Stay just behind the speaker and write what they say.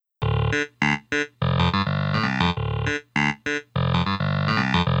Ladies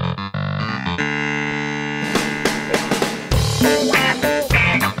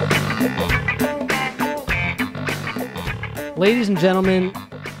and gentlemen,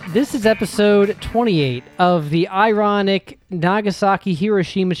 this is episode 28 of the ironic Nagasaki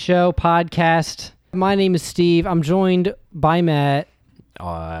Hiroshima Show podcast. My name is Steve. I'm joined by Matt.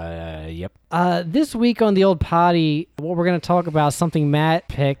 Yep. This week on the old potty, what we're going to talk about is something Matt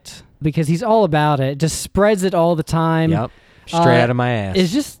picked because he's all about it. Just spreads it all the time. Yep. Straight out of my ass.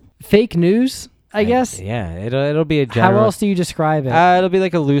 It's just fake news, I guess. Yeah, it'll be a general... How else do you describe it? It'll be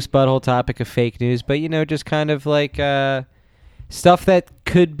like a loose butthole topic of fake news, but, just kind of like stuff that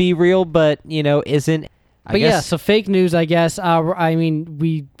could be real, but, isn't. I guess. Yeah, so fake news, I guess.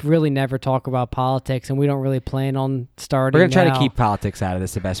 We really never talk about politics, and we don't really plan on starting. We're going to try to keep politics out of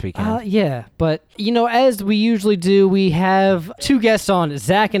this the best we can. Yeah, but, as we usually do, we have two guests on,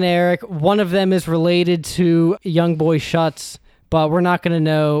 Zach and Eric. One of them is related to Young Boy Shuts, but we're not going to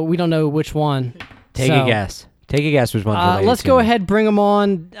know. We don't know which one. Take a guess. Take a guess which one's related. Let's go ahead, bring them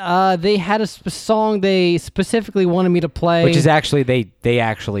on. They had a song they specifically wanted me to play. Which is actually, they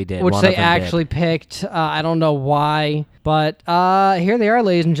actually did. Which they actually picked. I don't know why. But here they are,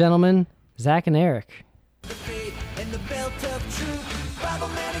 ladies and gentlemen. Zach and Eric. The faith and the belt of truth. Bible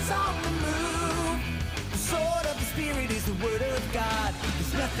man is on the move. The sword of the spirit is the word of God.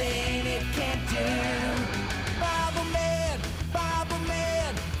 There's nothing it can't do. Bible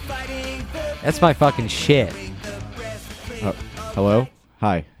man, fighting the... That's my fucking shit. Hello?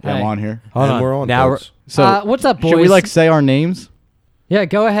 Hi. Yeah, I'm on here. Hold on. We're on, now folks. So, what's up, boys? should we say our names? Yeah,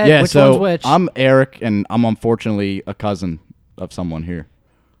 go ahead. Yeah, which so one's which? I'm Eric, and I'm unfortunately a cousin of someone here.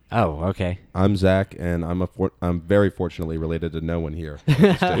 Oh, okay. I'm Zach, and I'm very fortunately related to no one here.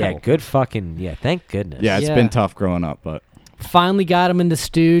 Yeah, good fucking... Yeah, thank goodness. Yeah, it's been tough growing up, but... Finally got him in the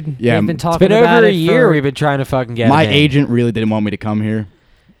stewed. Yeah, They've been it's talking It's been about over it a year for... we've been trying to fucking get My him in. agent really didn't want me to come here.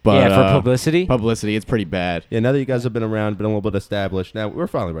 But, Yeah, for publicity? Publicity, it's pretty bad. Yeah, now that you guys have been around, been a little bit established, now we're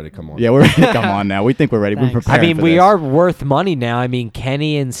finally ready to come on. Yeah, we're ready to come on now. We think we're ready. We're Thanks. prepared. we are worth money now. I mean,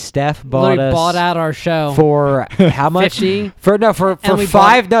 Kenny and Steph bought Literally us bought out our show. for how much? 50? For And we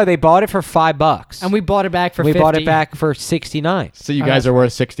five. No, they bought it for $5. And we bought it back for we 50. bought it back for $69. So you guys are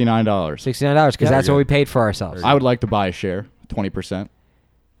worth $69. $69 because that's what we paid for ourselves. I would like to buy a share, 20%.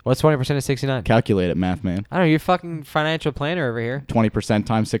 What's 20% of 69? Calculate it, math man. I don't know. You're fucking financial planner over here. 20%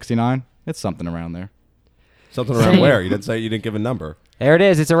 times 69. It's something around there. Something around where? You didn't give a number. There it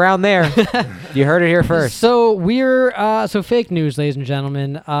is. It's around there. You heard it here first. So we're so fake news, ladies and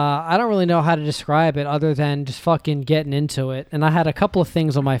gentlemen. I don't really know how to describe it other than just fucking getting into it. And I had a couple of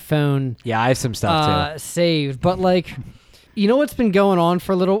things on my phone. Yeah, I have some stuff too. Saved, but like, what's been going on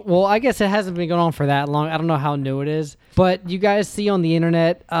for a little? Well, I guess it hasn't been going on for that long. I don't know how new it is, but you guys see on the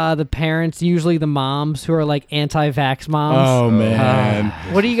internet the parents, usually the moms who are like anti-vax moms. Oh, man.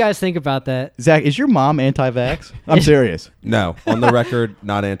 What do you guys think about that? Zach, is your mom anti-vax? I'm serious. No, on the record,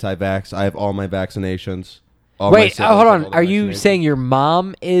 not anti-vax. I have all my vaccinations. Wait, hold on. Are you saying your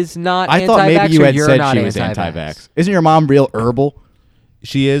mom is not I anti-vax? thought maybe you or had you're said not she was anti-vax? anti-vax. Isn't your mom real herbal?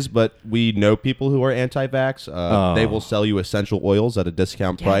 She is, but we know people who are anti-vax. They will sell you essential oils at a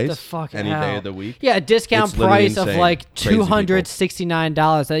discount price the fuck any out. day of the week. Yeah, a discount It's literally price of insane. like Crazy people.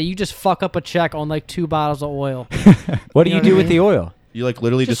 $269. That you just fuck up a check on like 2 bottles of oil. What do you know do what I with the oil? You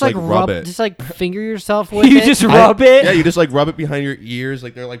literally just rub it. Just like finger yourself with You it. just rub it? Yeah, you just rub it behind your ears.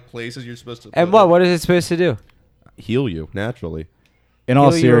 Like they're like places you're supposed to. And put it. what is it supposed to do? Heal you naturally. In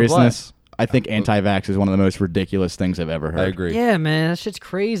all Heal you of what? seriousness, I think anti-vax is one of the most ridiculous things I've ever heard. I agree. Yeah, man, that shit's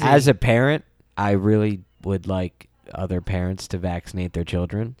crazy. As a parent, I really would like other parents to vaccinate their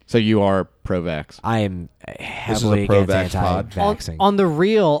children. So you are pro-vax. I am heavily pro-vax against pod. anti-vaxxing. on the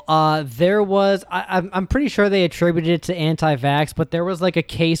real, there was I'm pretty sure they attributed it to anti-vax, but there was like a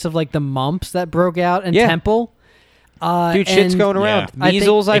case of like the mumps that broke out in Yeah. Temple. Dude, shit's going around. Yeah. I think-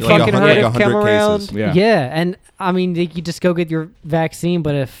 Measles, I Like fucking 100 heard it like come 100 around. cases. Yeah, and I mean, you just go get your vaccine,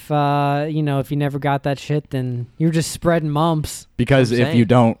 but if if you never got that shit, then you're just spreading mumps. Because I'm if saying. you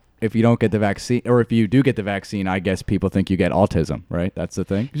don't get the vaccine, or if you do get the vaccine, I guess people think you get autism, right? That's the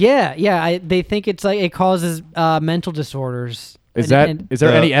thing. Yeah. They think it's like it causes mental disorders. Is And-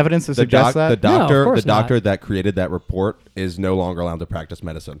 there any evidence to suggest The that? No, of doctor, course the doctor not. that created that report is no longer allowed to practice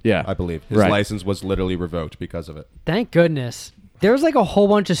medicine. Yeah. I believe his Right. license was literally revoked because of it. Thank goodness. There was like a whole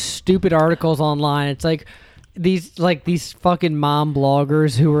bunch of stupid articles online. It's like these fucking mom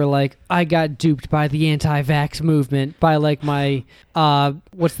bloggers who were like, I got duped by the anti-vax movement by like my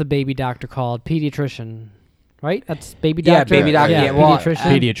what's the baby doctor called? Pediatrician. Right? That's baby doctor. Yeah, baby doctor. Yeah, Yeah, well,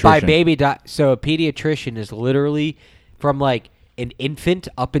 pediatrician. Pediatrician. By baby doc. So a pediatrician is literally from like an infant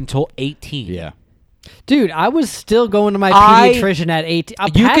up until 18. Yeah. Dude, I was still going to my I- pediatrician at 18.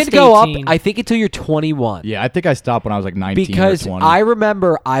 You past can go 18. up, I think, until you're 21. Yeah, I think I stopped when I was like 19 Because or 20. I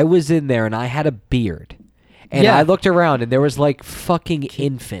remember I was in there and I had a beard. And Yeah. I looked around and there was like fucking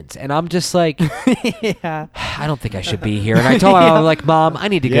infants. And I'm just like, yeah. I don't think I should be here. And I told my mom, like, Mom, I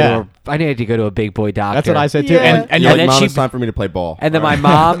need to go to a big boy doctor. That's what I said too. Yeah. And You're And like, then Mom, she- it's time for me to play ball. And then my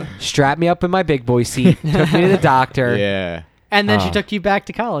mom strapped me up in my big boy seat, took me to the doctor. yeah. And then she Oh. took you back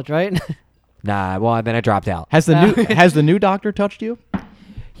to college, right? Nah, well, then I dropped out. Has the new doctor touched you?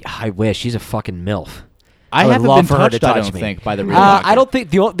 I wish. She's a fucking MILF. I would haven't love been for her to touched, I touch don't me. think, by the real doctor. I don't think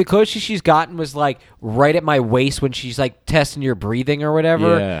the closest she's gotten was like right at my waist when she's like testing your breathing or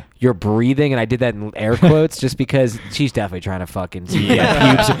whatever. Yeah. Your breathing, and I did that in air quotes just because she's definitely trying to fucking see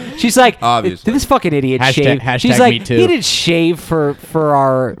my pubes. She's like, Obviously. did this fucking idiot shave? Hashtag She's like, me too. he didn't shave for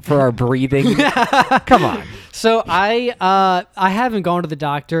our breathing. Come on. So I haven't gone to the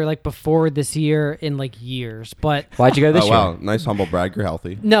doctor like before this year in like years, but Why'd you go this Oh year? wow, nice humble brag. You're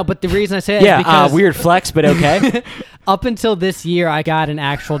healthy. no. But the reason I say that is Yeah, because weird flex, but okay. up until this year, I got an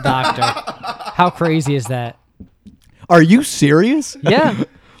actual doctor. How crazy is that? Are you serious? Yeah,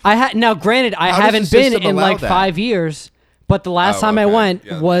 I had. Now, granted, I How does haven't the been system in allow like that? 5 years, but the last Oh, time I okay. went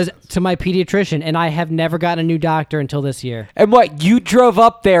Yeah, that was makes sense. to my pediatrician, and I have never gotten a new doctor until this year. And what, you drove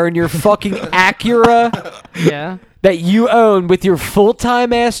up there in your fucking Acura Yeah. that you own with your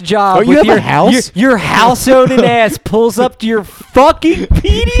full-time ass job? Don't you with have a your house? Your house-owning ass pulls up to your fucking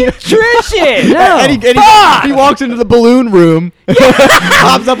pediatrician. No. And he walks into the balloon room,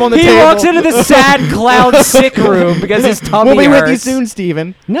 pops up on the He table. walks into the sad clown sick room because his tummy We'll be hurts. with you soon,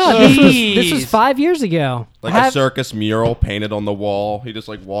 Steven. No, this Jeez. was 5 years ago. Like I a have- circus mural painted on the wall. He just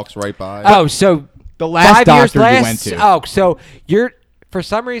like walks right by. Oh, so The last 5 years doctor you last. went to. Oh, so you're. For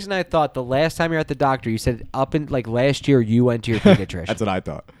some reason, I thought the last time you're at the doctor, you said up in like last year you went to your pediatrician. That's what I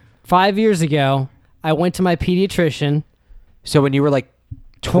thought. 5 years ago, I went to my pediatrician. So when you were like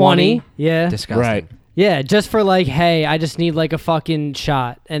 20, Yeah. disgusting. Right. Yeah, just for like, hey, I just need like a fucking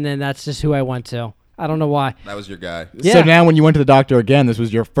shot. And then that's just who I went to. I don't know why. That was your guy. Yeah. So now when you went to the doctor again, this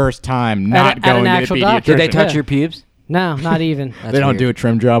was your first time not an going to actual the doctor. pediatrician. Did they touch Yeah. your pubes? No, not even. That's They don't weird. do a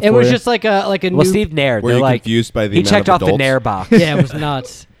trim job It for was you? just like a Well, new. Steve Nair. Were They're you like, confused by the he amount checked of off the adults? Nair box. Yeah, it was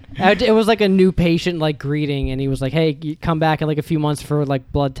nuts. It was like a new patient like greeting, and he was like, "Hey, you come back in like a few months for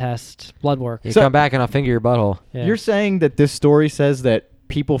like blood tests, blood work." You So- come back and I'll finger your butthole. Yeah. You're saying that this story says that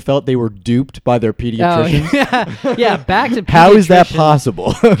people felt they were duped by their Oh, pediatrician? yeah. Back to How is that pediatrician.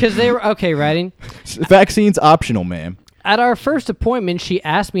 possible? Because they were okay. Ready? Vaccine's optional, ma'am. At our first appointment, she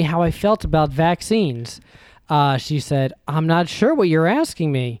asked me how I felt about vaccines. She said, "I'm not sure what you're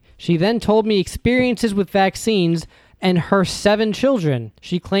asking me." She then told me experiences with vaccines and her 7 children.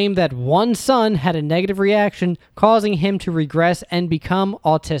 She claimed that one son had a negative reaction, causing him to regress and become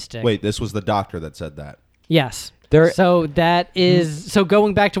autistic. Wait, this was the doctor that said that. Yes. There- So that is so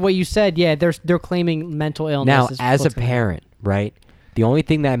going back to what you said. Yeah, they're claiming mental illness. Now, is as a what's going on. parent, right, the only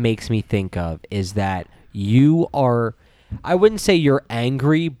thing that makes me think of is that you are, I wouldn't say you're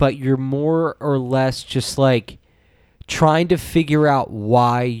angry, but you're more or less just like trying to figure out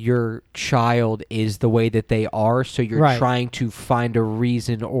why your child is the way that they are. So you're Right. trying to find a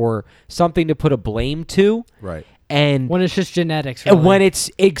reason or something to put a blame to. Right. And when it's just genetics. and Really. when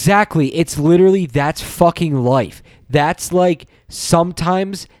it's literally, that's fucking life. That's like,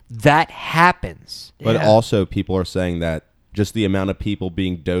 sometimes that happens. But Yeah. also, people are saying that just the amount of people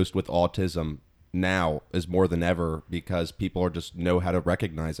being dosed with autism now is more than ever because people are just know how to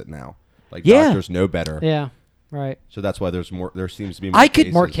recognize it now. Like Yeah. doctors know better. Yeah. Right. So that's why there's more. There seems to be more I could-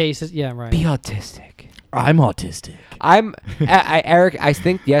 cases. More cases. Yeah. Right. Be autistic. I'm autistic. Eric, I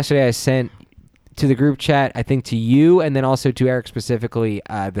think yesterday I sent to the group chat, I think to you and then also to Eric specifically,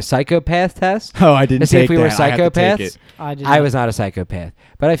 the psychopath test. Oh, I didn't To see take if we that. were I have to take psychopaths. it. I Was not a psychopath,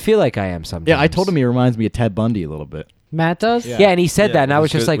 but I feel like I am sometimes. Yeah, I told him he reminds me of Ted Bundy a little bit. Matt does. Yeah, and he said that, and I with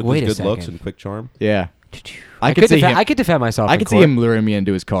was his just like, with wait his a good looks second. and quick charm. Yeah. I could defend myself. I in could see court. him luring me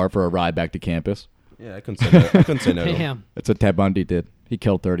into his car for a ride back to campus. Yeah, I couldn't say no. I couldn't say no. to him. Damn. That's what Ted Bundy did. He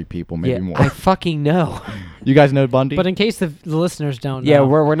killed 30 people, maybe Yeah, more. I fucking know. You guys know Bundy? But in case the listeners don't know. Yeah,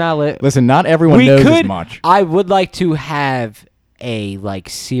 we're not. Listen, not everyone we knows could. as much. I would like to have a like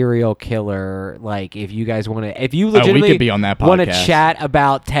serial killer. Like if you guys want to, if you legitimately could be on that want to podcast. chat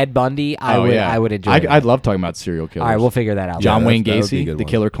about Ted Bundy, I would enjoy. it. I'd love talking about serial killers. All right, we'll figure that out. John Yeah, Wayne that would be a Gacy, good the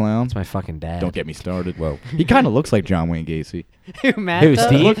one. killer clown. That's my fucking dad. Don't get me started. Whoa. He kind of looks like John Wayne Gacy. Matt Who, does?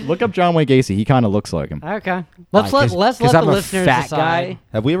 Steve? Look up John Wayne Gacy. He kind of looks like him. Okay. Let's let Because the I'm a listeners fat decide. guy.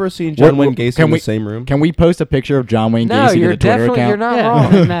 Have we ever seen John Wayne Gacy can in we- the same room? Can we post a picture of John Wayne No, Gacy to you're the Twitter definitely account? you're not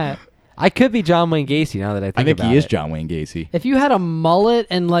Yeah, wrong. Matt. I could be John Wayne Gacy now that I think I think about he is it. John Wayne Gacy. If you had a mullet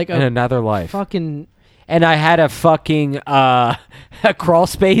and like In a another life. fucking And I had a fucking a crawl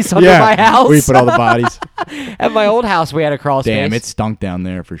space under my house. where you put all the bodies. At my old house, we had a crawl space. Damn, it stunk down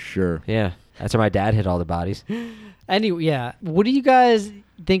there for sure. Yeah, that's where my dad hid all the bodies. anyway, yeah. What do you guys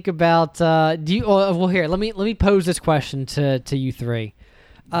think about? Do you? Well, here, let me pose this question to you three.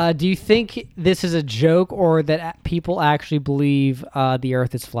 Do you think this is a joke or that people actually believe the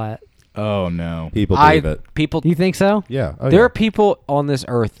Earth is flat? Oh no. People believe it. People. Do you think so? Yeah. Oh, There yeah. are people on this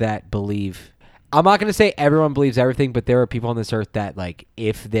earth that believe. I'm not going to say everyone believes everything, but there are people on this earth that, like,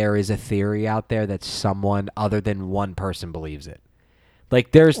 if there is a theory out there that someone other than one person believes it.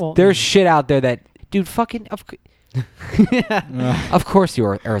 Like, there's shit out there that, dude, fucking, of course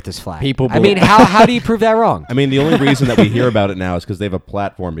the Earth is flat. People I mean, how do you prove that wrong? I mean, the only reason that we hear about it now is because they have a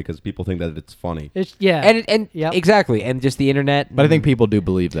platform because people think that it's funny. It's yeah. And Yep. exactly, and just the internet. But I think people do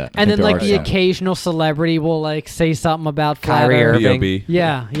believe that. I And think then there like are the some. occasional celebrity will like say something about flat Kyrie Earth. Irving. B.O.B.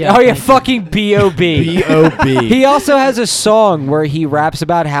 Yeah, yeah. Oh yeah, thank you. fucking B.O.B. B.O.B. He also has a song where he raps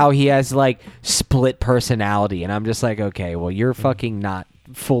about how he has like split personality, and I'm just like, okay, well, you're fucking not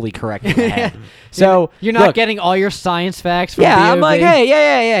fully correct in the head. So You're not look, getting all your science facts from yeah, B.O.B. I'm like,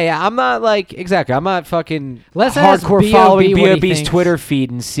 hey, yeah. I'm not like exactly. I'm not fucking Let's ask hardcore B.O.B. following what he B.O.B.'s thinks. Twitter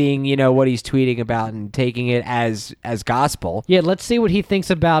feed and seeing what he's tweeting about and taking it as gospel. Yeah, let's see what he thinks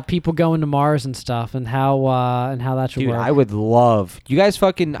about people going to Mars and stuff and how that should Dude, work. I would love you guys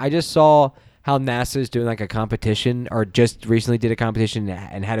fucking. I just saw how NASA's doing like a competition, or just recently did a competition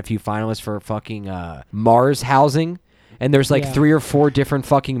and had a few finalists for fucking Mars housing. And there's like Yeah. 3 or 4 different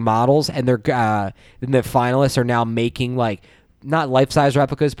fucking models, and they're then the finalists are now making like not life-size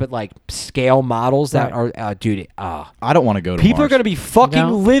replicas, but like scale models that are, dude. I don't want to go to People Mars. are gonna be fucking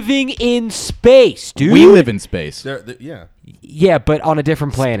No. living in space, dude. We live in space. Yeah. Yeah, but on a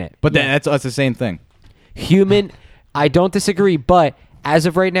different planet. But that's the same thing. Human, I don't disagree, but as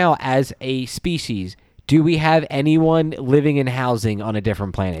of right now, as a species, do we have anyone living in housing on a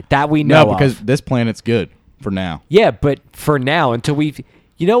different planet that we know No, because of? this planet's good for now. Yeah, but for now, until we've,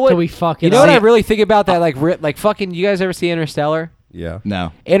 you know what? Till we fuck it You know what up. I really think about that? Like fucking. You guys ever see Interstellar? Yeah.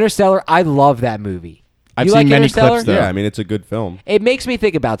 No. Interstellar, I love that movie. I've You seen like many Interstellar? clips, though. Yeah, I mean, it's a good film. It makes me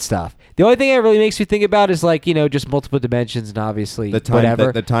think about stuff. The only thing it really makes me think about is like just multiple dimensions and obviously The time,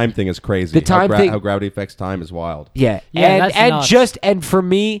 whatever. the time thing is crazy. The time thing- how gravity affects time is wild. Yeah, Yeah, that's and nuts. and for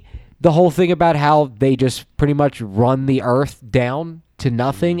me, the whole thing about how they just pretty much run the Earth down to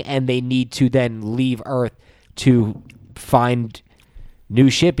nothing, and they need to then leave Earth to find new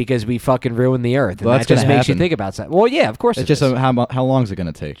shit because we fucking ruined the Earth, and Well, that that's just gonna makes you happen. think about something. Well, yeah, of course. It's It just is. how long is it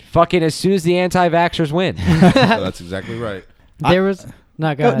going to take? fucking as soon as the anti-vaxxers win. That's exactly right. there was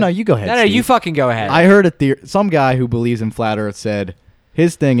no go ahead. No, you go ahead. no, Steve. you fucking go ahead. I heard some guy who believes in flat Earth said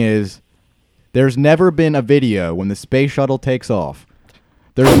his thing is there's never been a video when the space shuttle takes off.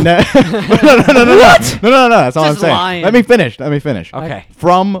 There's no. No. That's all I'm Just saying. lying. Let me finish. Okay.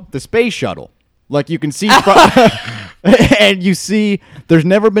 From the space shuttle, like you can see, and you see, there's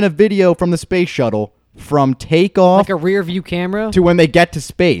never been a video from the space shuttle from takeoff Like a rear view camera. to when they get to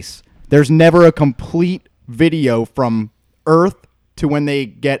space. There's never a complete video from Earth to when they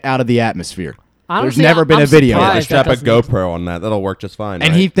get out of the atmosphere. Honestly, There's never been I'm a video. surprised Just that strap a doesn't GoPro on that. That'll work just fine.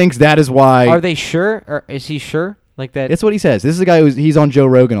 And right? he thinks that is why. Are they sure? Or is he sure? Like that? That's what he says. This is a guy he's on Joe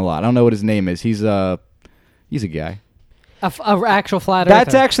Rogan a lot. I don't know what his name is. He's a guy. A actual flat That's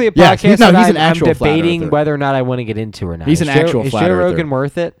earther. actually a Yes, podcast he's an I'm actual flat debating earther. whether or not I want to get into or not. He's an Is Joe- actual is flat Joe earther. Rogan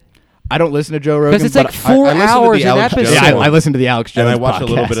worth it? I don't listen to Joe Rogan Because it's but like 4 I listen to the hours an Alex episode. Jones I one. listen to the Alex Jones And I watched a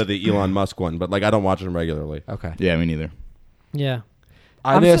little podcast. bit of the Elon Musk one, but like I don't watch them regularly. Okay. Yeah, me neither. Yeah.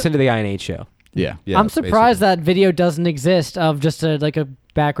 I I'm listen to the Iron Age show. Yeah. Yeah, I'm basically. surprised that video doesn't exist of just a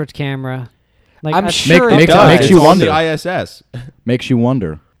backwards camera. Like I'm that's sure Make- it makes- does. makes It's you on wonder. the ISS. Makes you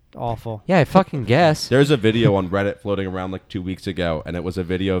wonder. awful. Yeah, I fucking guess. There's a video on Reddit floating around like 2 weeks ago, and it was a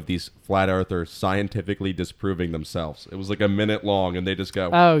video of these flat earthers scientifically disproving themselves. It was like a minute long, and they just go,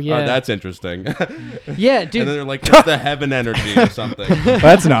 Oh, yeah. that's interesting." Yeah, And dude. then they're like, "It's the heaven energy or something."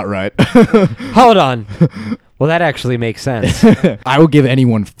 That's not right. Hold on. Well, that actually makes sense. I will give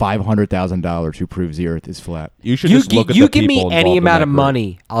anyone $500,000 who proves the Earth is flat. You should you just look at you the give me people any involved in amount that of group.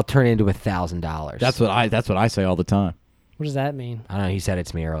 money, I'll turn it into $1,000. That's what I say all the time. What does that mean? I don't know. He said it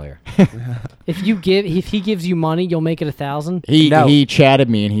to me earlier. If he gives you money, you'll make it 1,000. No. He chatted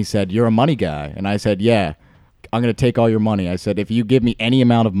me and he said, "You're a money guy," and I said, "Yeah, I'm gonna take all your money." I said, "If you give me any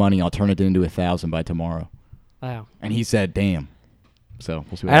amount of money, I'll turn it into 1,000 by tomorrow." Wow. And he said, "Damn." So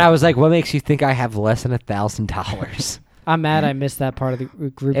we'll see. What And I happens. was like, "What makes you think I have less than $1,000?" I'm mad I missed that part of the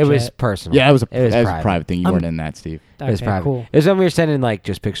group It was chat. personal. Yeah, it was a private. private thing. You weren't in that, Steve. It was Okay, private. cool. It was when we were sending like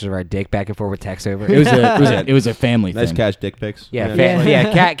just pictures of our dick back and forth with text over. It was a family Nice thing. cash dick pics. Yeah,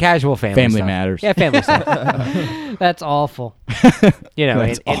 Yeah. casual family. Family stuff. matters. Yeah, family stuff. That's awful. You know,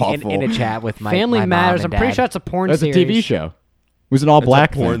 That's awful. in a chat with my Family my Matters. Mom I'm and pretty dad. sure it's a porn That's a series. TV show. It was an all It's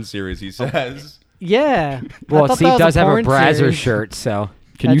black a porn thing. series, he says. Yeah. Well, I thought Steve that was does have a porn Brazzers series. shirt, so.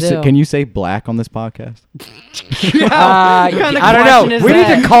 Can I you say, do. can you say black on this podcast? I kind of don't question know. is We need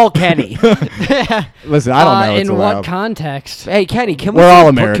that? to call Kenny. Listen, I don't know. It's In allowed. what context? Hey, Kenny, can We're we all say,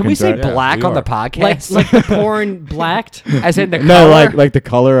 Americans, Can we say right? Yeah, black we on the are. podcast? Like the porn blacked? As in the No, color? like the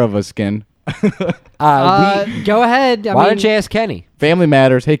color of a skin. Go ahead. Why don't you ask Kenny? Family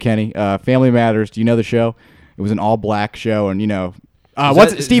Matters. Hey, Kenny. Family Matters. Do you know the show? It was an all black show, and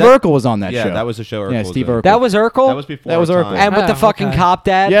Is Steve that- Urkel was on that Yeah, show. that was the show Urkel Yeah, was Steve in. Urkel. That was Urkel? That was before That was our Urkel. time. And with the Oh, fucking okay. cop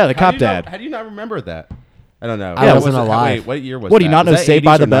dad? Yeah, the How cop do you dad. How do you not remember that? I don't know. I That wasn't was- alive. Wait, what year was What, do you that? not Was know that Saved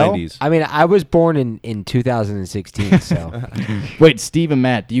by 80s the or Bell? 90s? I mean, I was born in 2016, so. Wait, Steve and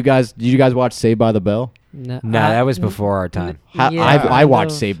Matt. Did you guys watch Saved by the Bell? No, that was before our time. Yeah, I kind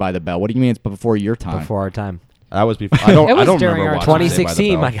watched of. Saved by the Bell. What do you mean it's before your time? Before our time. That was before. I don't. It was I don't during remember our watching time. Saved by the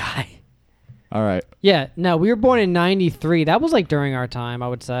 2016, Bell. my guy. All right. Yeah, no, we were born in 93. That was like during our time, I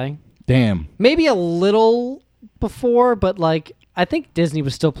would say. Damn. Maybe a little before, but like, I think Disney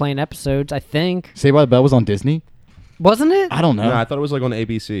was still playing episodes, I think. Saved by the Bell was on Disney? Wasn't it? I don't know. No, I thought it was like on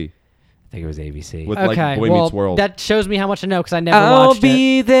ABC I think it was ABC. with Okay, like Boy well, Meets World. that shows me how much I know because I never I'll watched it.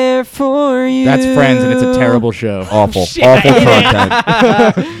 be there for you. That's Friends, and it's a terrible show. awful, Shit. awful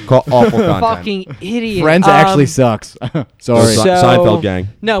content. Awful content. Fucking idiot. Friends actually sucks. Sorry. So- Seinfeld gang.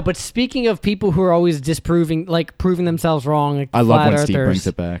 No, but speaking of people who are always proving themselves wrong, like I love flat when Steve earthers. brings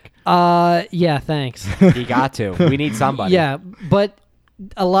it back. Yeah, thanks. You got to. We need somebody. Yeah, but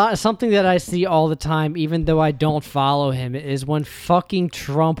something that I see all the time, even though I don't follow him, is when fucking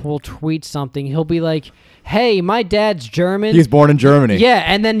Trump will tweet something. He'll be like, "Hey, my dad's German." He was born in Germany. Yeah,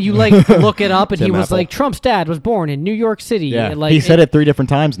 and then you like look it up, and he Tim was Apple. like, "Trump's dad was born in New York City." Yeah. And, like, he said it 3 different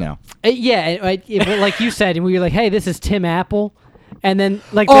times now. But like you said, and we were like, "Hey, this is Tim Apple," and then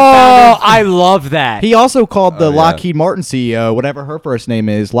like, the Oh, founder- I love that. He also called the Oh, yeah. Lockheed Martin CEO, whatever her first name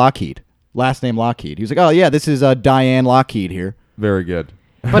is, Lockheed. Last name Lockheed. He was like, "Oh yeah, this is Diane Lockheed here." Very good.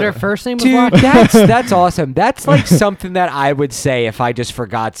 but her first name was Dude, Lockheed. that's awesome. That's like something that I would say if I just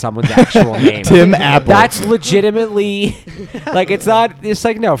forgot someone's actual name. Tim Apple. That's legitimately like it's not. It's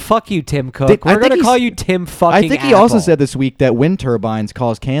like no, fuck you, Tim Cook. Did- I We're think gonna call he's- you Tim fucking. I think he also Apple. said this week that wind turbines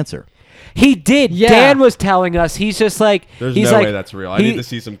cause cancer. He did. Yeah. Dan was telling us. He's just like. There's he's no like, way that's real. I need to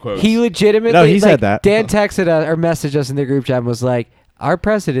see some quotes. He legitimately. No, he said like, that. Dan texted us or messaged us in the group chat and was like, "Our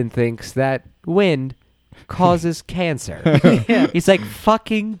president thinks that wind causes cancer." He's like,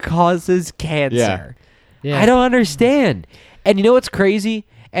 "Fucking causes cancer." Yeah. I don't understand. And you know what's crazy?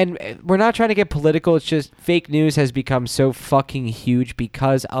 And we're not trying to get political. It's just fake news has become so fucking huge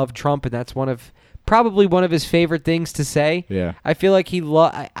because of Trump, and that's probably one of his favorite things to say. Yeah. I feel like he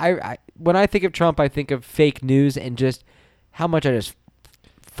I when I think of Trump, I think of fake news and just how much I just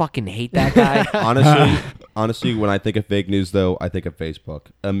fucking hate that guy. Honestly, when I think of fake news, though, I think of Facebook.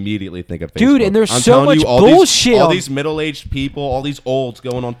 Immediately think of Facebook. Dude, and there's I'm so telling much you, all bullshit all on- these middle-aged people, all these olds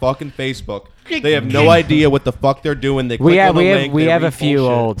going on fucking Facebook. They have no idea what the fuck they're doing. They click on the link. we they have a read few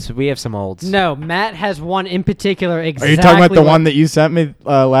bullshit. olds. We have some olds. No, Matt has one in particular. Are Exactly. you talking about the what- one that you sent me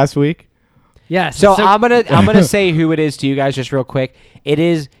last week? Yes. So I'm gonna say who it is to you guys just real quick. It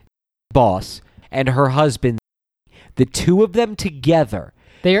is boss and her husband. The two of them together.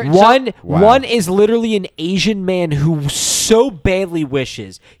 They're One is literally an Asian man who so badly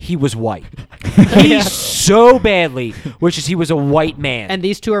wishes he was white. He Yeah. so badly wishes he was a white man. and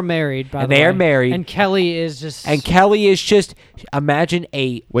these two are married. By And the they way. are married. And Kelly is just. And Kelly is just imagine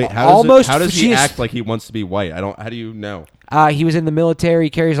a Wait, almost how does he she's- act like he wants to be white? I don't. How do you know? He was in the military. He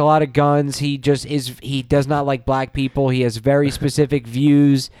carries a lot of guns. He just is. He does not like black people. He has very specific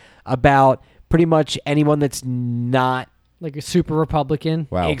views about pretty much anyone that's not like a super Republican.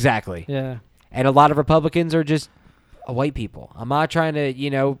 Wow. exactly. Yeah. And a lot of Republicans are just white people. I'm not trying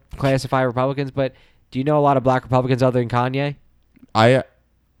to classify Republicans, but do you know a lot of black Republicans other than Kanye?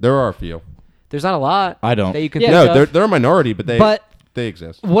 There are a few. There's not a lot. I don't. That you can Yeah. think No, of. they're a minority, but they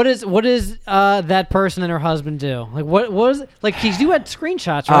exist. What is that person and her husband do? Like what was like? Cause you had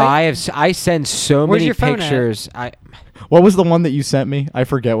screenshots, right? I send so Where's many your phone at? pictures. What was the one that you sent me? I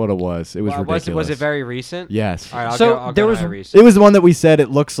forget what it was. It was ridiculous. Was it very recent? yes. All right, So I'll there go was- to recent. It was the one that we said it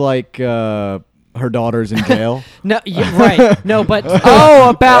looks like her her daughter's in jail. No, yeah, right. No, but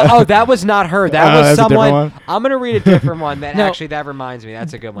that was not her. That was that's a different someone. one? I'm gonna read a different one. That No. actually that reminds me.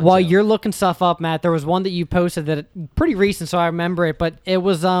 That's a good one. while too. you're looking stuff up, Matt, there was one that you posted that pretty recent, so I remember it. But it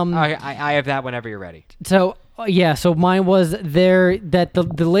was I have that whenever you're ready. So yeah, so mine was there that the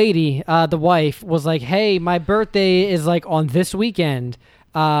lady, the wife, was like, "Hey, my birthday is like on this weekend.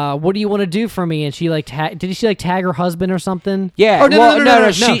 What do you want to do for me?" And she like did she like tag her husband or something? Yeah. Oh, no, well,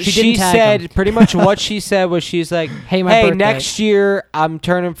 no. She didn't tag said him. pretty much what she said was she's like, Hey, my birthday. next year I'm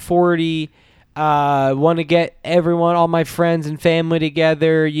turning 40. Want to get all my friends and family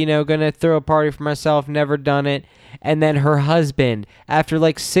together. You know, gonna throw a party for myself. Never done it. And then her husband, after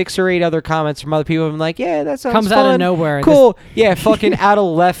like 6 or 8 other comments from other people, I'm like, yeah, that sounds Comes fun. out of nowhere. Cool. Yeah, fucking out of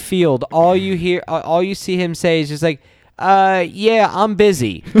left field. All you see him say is just like, yeah, I'm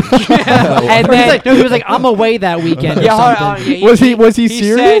busy. And then he was like, "I'm away that weekend." Or yeah, something. yeah, Was he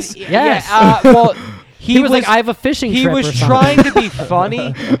serious? Said, Yes. well, He was like, "I have a fishing He trip." was or something. trying to be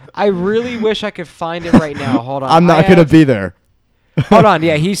funny. I really wish I could find it right now. Hold on. I'm not going to be there. Hold on.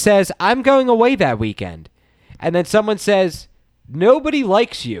 Yeah, he says, I'm going away that weekend. And then someone says, nobody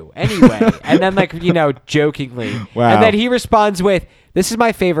likes you anyway. And then, like, you know, jokingly. Wow. And then he responds with, this is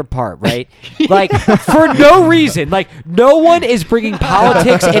my favorite part, right? Like, for no reason. Like, no one is bringing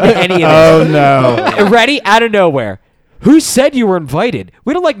politics into any of this. Oh, no. Ready? Out of nowhere. Who said you were invited?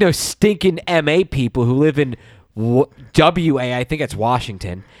 We don't like no stinking MA people who live in WA. I think it's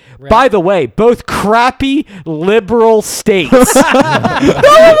Washington. Right. By the way, both crappy liberal states. No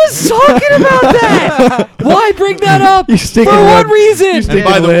one was talking about that. Why bring that up? For what reason?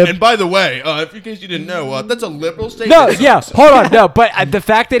 And by the way, in case you didn't know, that's a liberal state. No, yeah, hold on, no, but the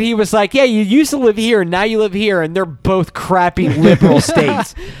fact that he was like, yeah, you used to live here, and now you live here, and they're both crappy liberal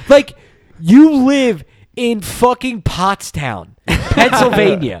states. Like, you live in fucking Pottstown,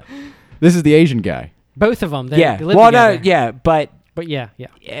 Pennsylvania. This is the Asian guy. Both of them. They live Well, together. no, yeah, but yeah.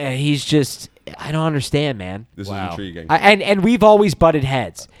 he's just, I don't understand, man. This is intriguing. And we've always butted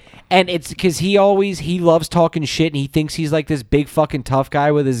heads. And it's because he loves talking shit, and he thinks he's like this big fucking tough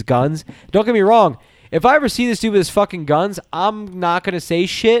guy with his guns. Don't get me wrong. If I ever see this dude with his fucking guns, I'm not going to say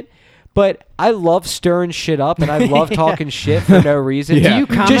shit. But I love stirring shit up, and I love talking shit for no reason. Yeah. Do you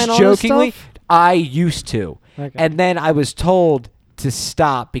comment Just on jokingly, this stuff? I used to. Okay. And then I was told to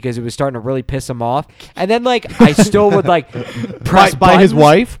stop because it was starting to really piss him off. And then, like, I still would, like, press By his buttons.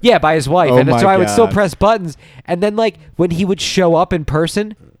 wife? Yeah, by his wife. Oh And my so I would still God. press buttons. And then, like, when he would show up in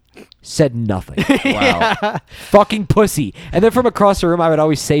person, said nothing. Wow. Fucking pussy. And then from across the room, I would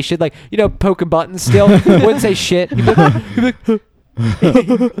always say shit, like, you know, poking buttons still. Wouldn't say shit. He'd be like,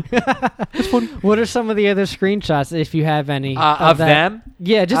 What are some of the other screenshots, if you have any, of that? them?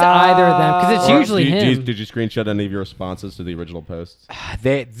 Yeah, just either of them, because it's Or usually him. Did you screenshot any of your responses to the original posts?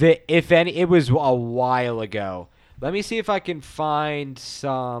 If any, it was a while ago. Let me see if I can find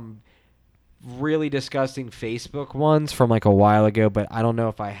some really disgusting Facebook ones from like a while ago, but I don't know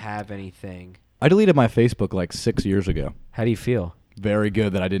if I have anything. I deleted my Facebook like 6 years ago. How do you feel? Very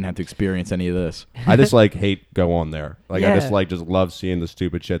good that I didn't have to experience any of this. I just hate go on there. Like I Yeah. just love seeing the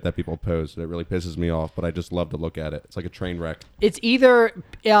stupid shit that people post. It really pisses me off, but I just love to look at it. It's like a train wreck. It's either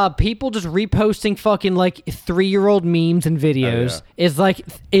people just reposting fucking like 3-year-old memes and videos is like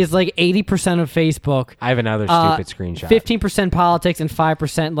 80% of Facebook. I have another stupid screenshot. 15% politics and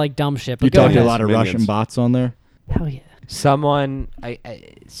 5% like dumb shit. But You go talk to a ahead. lot of Minions. Russian bots on there? Hell yeah. Someone,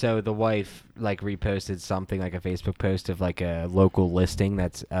 so the wife like reposted something like a Facebook post of like a local listing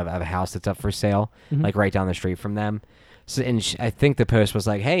that's of a house that's up for sale, like right down the street from them. So, and I think the post was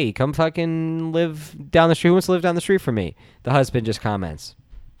like, "Hey, come fucking live down the street. Who wants to live down the street from me?" The husband just comments,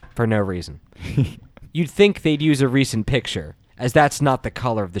 for no reason. You'd think they'd use a recent picture, as that's not the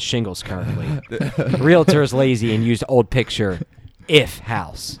color of the shingles currently. Realtor's lazy and used old picture. If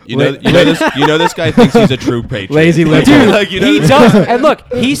house. You know this guy thinks he's a true patriot. Lazy liberal. Dude, like, you know He this- does, and look,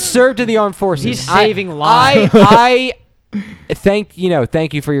 he served in the armed forces. He's saving lives. I thank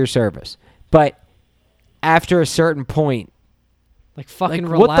you for your service, but after a certain point, Like fucking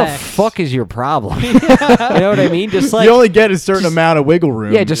like, relax. what the fuck is your problem? You know what I mean? Just like you only get a certain amount of wiggle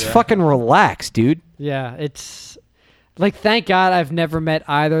room. yeah, just fucking relax, dude. Yeah, it's like thank God I've never met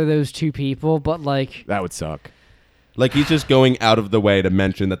either of those two people, but like That would suck. Like he's just going out of the way to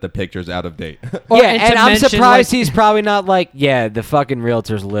mention that the picture's out of date. Or- Yeah, and and to I'm mention, surprised like- he's probably not like, yeah, the fucking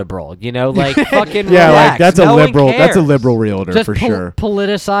realtor's liberal. You know, like fucking Yeah, relax. like that's No a one liberal. That's a cares. liberal realtor just for sure.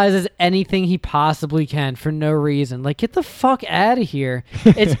 politicizes anything he possibly can for no reason. Like get the fuck out of here.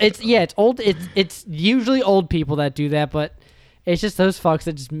 It's old. It's usually old people that do that, but it's just those fucks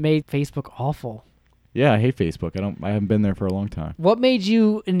that just made Facebook awful. Yeah, I hate Facebook. I haven't been there for a long time. What made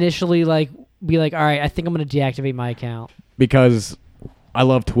you initially like be like, all right, I think I'm gonna deactivate my account? Because I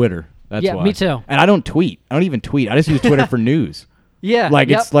love Twitter. That's Yeah, why. me too. And I don't tweet. I don't even tweet. I just use Twitter for news. Yeah, Like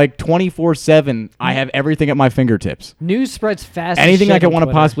yep. it's like 24/7. I have everything at my fingertips. News spreads fast. as Anything shit I could on want to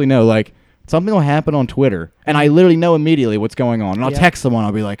Twitter. possibly know. Like something will happen on Twitter, and I literally know immediately what's going on. And I'll Yeah. text someone.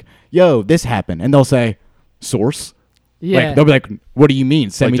 I'll be like, "Yo, this happened," and they'll say, "Source." Yeah, Like they'll be like, "What do you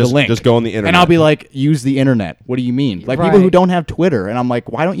mean? Send Like, me just- the link." just go on the internet. And I'll be like, "Use the internet." What do you mean? Like people who Right. don't have Twitter, and I'm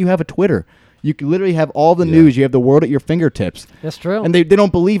like, "Why don't you have a Twitter? You can literally have all the news. You have the world at your fingertips." that's true. And they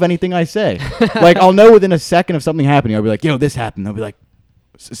don't believe anything I say. Like I'll know within a second of something happening. I'll be like, "Yo, this happened." They'll be like,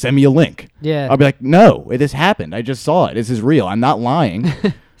 "Send me a link." Yeah. I'll be like, "No, this happened. I just saw it. This is real. I'm not lying."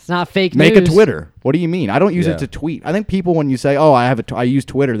 It's not fake Make news. a Twitter. What do you mean? I don't use Yeah. it to tweet. I think people, when you say, "Oh, I use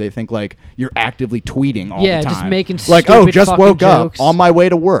Twitter," they think like you're actively tweeting all Yeah, the time. just making like, "Oh, stupid just fucking woke jokes. up on my way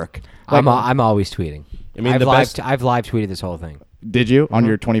to work." Like, I'm always tweeting. I mean, I've the live best- I've live tweeted this whole thing did you on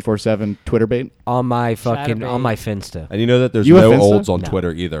your 24/7 Twitter bait? on my fucking Chatterbait. on my Finsta. And you know that there's You have no Finsta? olds on No.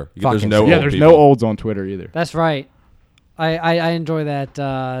 Twitter either. Fuck There's Insta. no Yeah, old there's people. no olds on Twitter either. That's right. I enjoy that.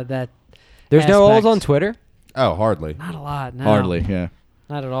 That There's no olds aspect. on Twitter. Oh, hardly. Not a lot. No. Hardly, yeah.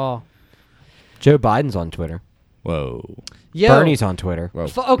 Not at all. Joe Biden's on Twitter. Whoa. Yo, Bernie's on Twitter. Whoa.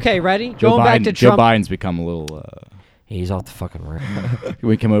 Okay, ready? Joe Going back to Joe Trump. Biden's become a little. He's off the fucking rail. Can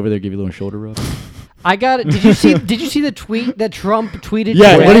we come over there, give you a little shoulder rub? I got it. Did you see? Did you see the tweet that Trump tweeted?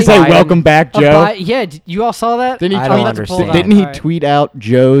 Yeah, today? what did he say? Biden- Welcome back, Joe. Yeah, you all saw that? Didn't he I I'll don't have to pull it understand. up. Didn't he All right. tweet out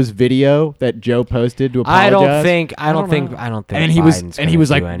Joe's video that Joe posted to apologize? I don't think. I don't don't think. know. I don't think. And he Biden's was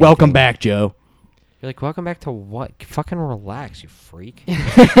gonna like, do "Welcome anything." back, Joe." You're like, welcome back to what? Fucking relax, you freak.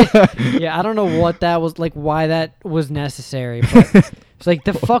 Yeah, I don't know what that was like. Why that was necessary? But it's like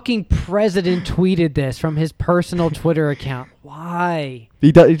the fucking president tweeted this from his personal Twitter account. Why?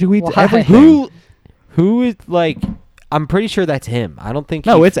 He tweets Why? everything. Who is like? I'm pretty sure that's him. I don't think.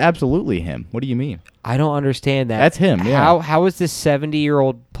 No, he- it's absolutely him. What do you mean? I don't understand that. That's him, yeah. How is this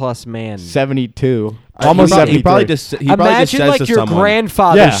 70-year-old plus man? 72, almost he, 73. he probably just he probably just Imagine says like to your someone,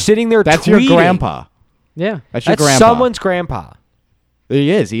 grandfather yeah, sitting there. That's tweeting. your grandpa. Yeah. That's your That's grandpa. someone's grandpa. He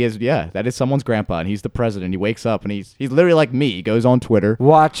is. Yeah, that is someone's grandpa, and he's the president. He wakes up and he's literally like me. He goes on Twitter.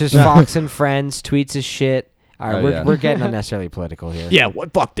 Watches Fox and Friends, tweets his shit. All right, Oh, we're, yeah. we're getting unnecessarily political here. Yeah,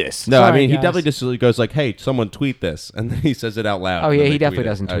 what? Fuck this. No, I Sorry, mean he guys. definitely just goes like, "Hey, someone tweet this," and then he says it out loud. Oh and yeah, then he they definitely tweet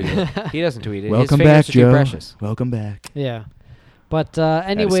doesn't Oh, tweet yeah. it. He doesn't tweet it. Welcome His back, fingers are too Joe. precious. Welcome back. Yeah. But Had to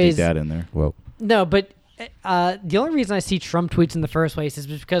sneak anyways, that in there. Whoa. no, but the only reason I see Trump tweets in the first place is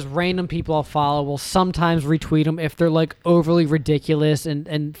because random people I'll follow will sometimes retweet them if they're like overly ridiculous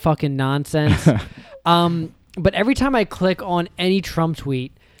and fucking nonsense. But every time I click on any Trump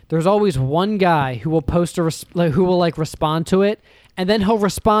tweet, there's always one guy who will post who will like respond to it, and then he'll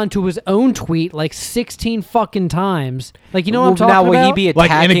respond to his own tweet like 16 fucking times. Like, you know what I'm talking now, about? will he be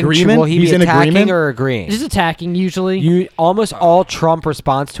Like, in attacking? agreement? Will he He's be in attacking agreement? or agreeing? Just attacking usually. You almost all Trump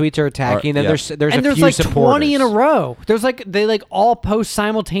response tweets are attacking. Then yeah. there's and a there's few like supporters. 20 in a row. There's like they like all post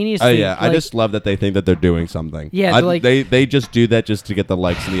simultaneously. Oh yeah, I like, just love that they think that they're doing something. Yeah, I, they're like- they just do that just to get the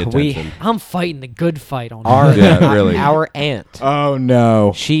likes and the We- attention. I'm fighting the good fight on Our, Yeah, really. our aunt. Oh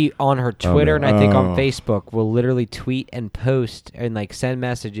no. She on her Twitter no. and I think on Oh. Facebook will literally tweet and post and like send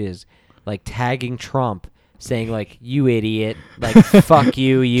messages like tagging Trump saying like you idiot, like fuck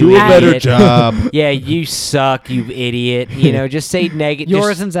you, you Do a idiot. better job. Yeah, you suck, you idiot. You know, just say negative.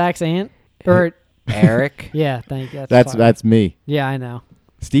 yours and Zach's aunt. Or Eric. yeah, thank you. That's fine. me. Yeah, I know.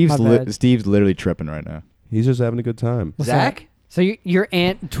 Steve's My bad. Steve's literally tripping right now. He's just having a good time. What's Zach. that? So your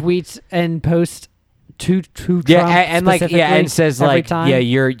aunt tweets and posts to Trump Yeah, and like yeah, specifically and says every like time? yeah,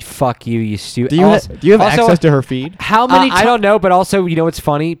 you're fuck you, you stupid. Do you have access to her feed? How many? I don't know, but also you know what's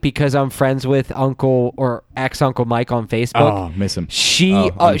funny because I'm friends with Uncle or ex Uncle Mike on Facebook. Oh, miss him. She, Oh,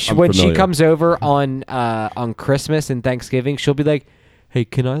 I'm when she familiar. comes over on Christmas and Thanksgiving, she'll be like, "Hey,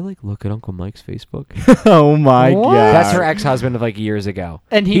 can I like look at Uncle Mike's Facebook?" Oh my What? god. That's her ex-husband of like years ago.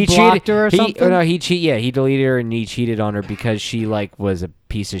 And he blocked her or something? No, he he deleted her and he cheated on her because she like was a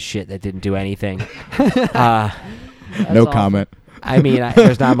piece of shit that didn't do anything. No awful. comment. I mean,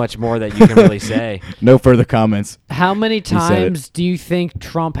 there's not much more that you can really say. No further comments. How many said it. times do you think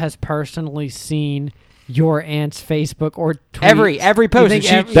Trump has personally seen your aunt's Facebook or tweet? Every You post.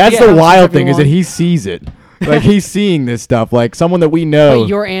 think and she- That's yeah, the wild everyone- thing is that he sees it. Like he's seeing this stuff. Like someone that we know. Wait,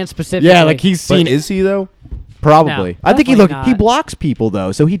 your aunt specifically. yeah, like he's But seen is he though? probably. No, I think he definitely he not. blocks people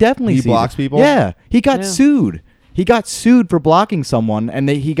though, so he definitely He sees blocks it. people? Yeah, he got Yeah. sued. He got sued for blocking someone, and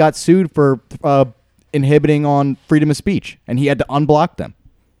he got sued for inhibiting on freedom of speech, and he had to unblock them.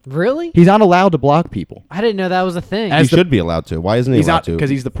 Really? He's not allowed to block people. I didn't know that was a thing. He As the- should be allowed to. Why isn't he He's allowed not to? because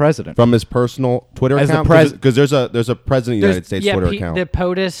he's the president. From his personal Twitter As the account? Because there's a president of the United States Twitter account. The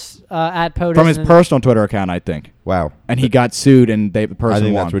POTUS at POTUS. From his and- personal Twitter account, I think. Wow. And he got sued, and the I person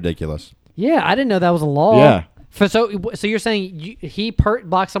think won. that's ridiculous. Yeah, I didn't know that was a law. Yeah. So you're saying he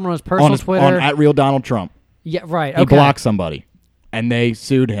blocked someone on his personal Twitter? on at real Donald Trump. Yeah, right. He Okay. blocked somebody, and they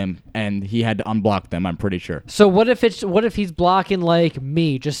sued him, and he had to unblock them. I'm pretty sure. So what if he's blocking like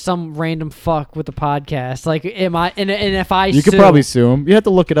me, just some random fuck with the podcast? Like, am I? And if I You could probably sue him. You have to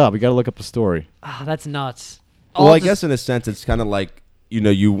look it up. You got to look up the story. that's nuts. Well, I'll I just- guess in a sense, it's kind of like,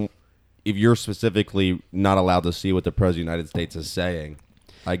 if you're specifically not allowed to see what the President of the United States is saying,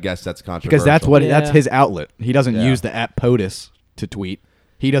 I guess that's controversial. Because that's Yeah. his outlet. He doesn't Yeah. use the at POTUS to tweet.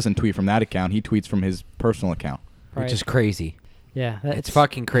 He doesn't tweet from that account. He tweets from his personal account. Right. Which is crazy. Yeah, It's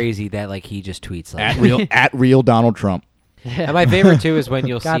fucking crazy that like he just tweets like. At real Donald Trump. And my favorite too is when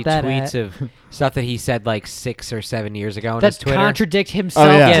you'll Got see that tweets of stuff that he said like 6 or 7 years ago on that his Twitter. contradict himself.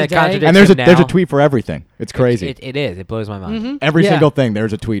 Oh, yeah. Yeah, today. contradict- And there's a him there's a now. tweet for everything. It's crazy. It is. It blows my mind. Every Yeah. single thing,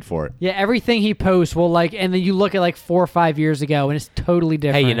 there's a tweet for it. Yeah, everything he posts will and then you look at like 4 or 5 years ago, and it's totally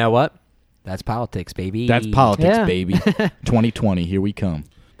different. Hey, you know what? That's politics, baby. That's politics, Yeah. baby. 2020, here we come.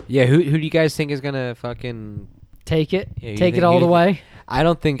 Yeah, who do you guys think is gonna fucking? Take it, Yeah, you take it think- all you the think- way. I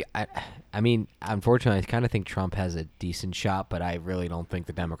don't think. I mean, unfortunately, I kind of think Trump has a decent shot, but I really don't think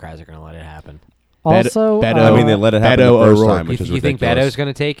the Democrats are gonna let it happen. Also, Beto- I mean, they let it happen Beto the first O'Rourke. time, which is You think ridiculous. Beto's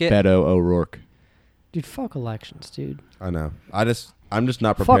gonna take it? Beto O'Rourke. dude, fuck elections, dude. I know. I'm just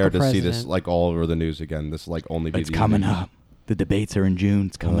not Fuck prepared a to see this president. like all over the news again. This like only be It's the coming end. up. The debates are in June.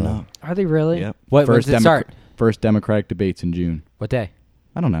 It's coming up. Are they really? Yep. When does it start? First Democratic debates in June. What day?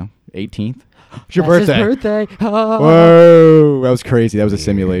 I don't know. 18th. It's your That's birthday. his birthday. Oh. Whoa, that was crazy. That was a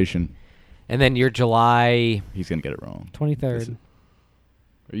simulation. And then your July. He's gonna get it wrong. 23rd.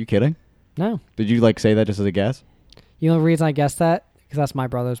 Are you kidding? No. Did you say that just as a guess? You know the reason I guessed that? Because that's my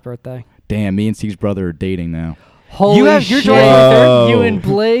brother's birthday. Damn, me and Steve's brother are dating now. Holy Your shit. July 23rd? You and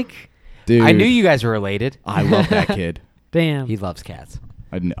Blake? Dude, I knew you guys were related. I love that kid. Damn. He loves cats.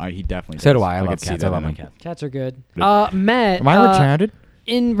 He definitely. So does. do I. I could love see cats. that I love in my him. cats. Cats are good. Good. Matt. Am I retarded?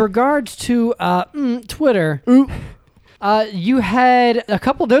 In regards to Twitter, you had a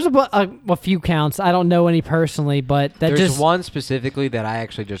couple. There's a few counts. I don't know any personally, but that There's just one specifically that I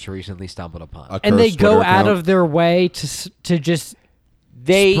actually just recently stumbled upon. and they cursed go Twitter out account. of their way to just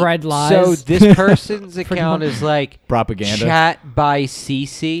They spread lies. So this person's Pretty account much. is like Propaganda. Chat by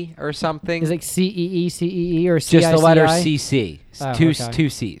CC or something. is like CEE or just the letter CICI? CC. Oh, two okay. two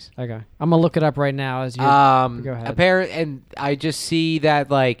C's. Okay, I'm gonna look it up right now as you go ahead. Apparent, and I just see that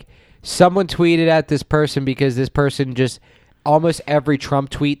like someone tweeted at this person because this person just almost every Trump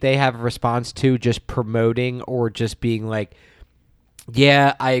tweet they have a response to just promoting or just being like,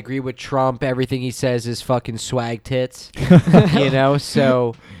 yeah, I agree with Trump. Everything he says is fucking swag tits,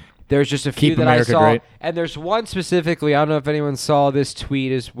 So there's just a few Keep that America I saw, great. and there's one specifically. I don't know if anyone saw this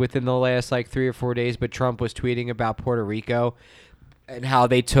tweet is within the last like 3 or 4 days, but Trump was tweeting about Puerto Rico and how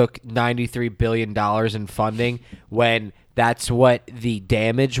they took $93 billion in funding when that's what the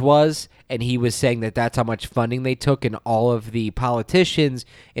damage was. And he was saying that that's how much funding they took, and all of the politicians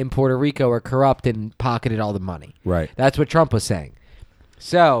in Puerto Rico are corrupt and pocketed all the money. Right. That's what Trump was saying.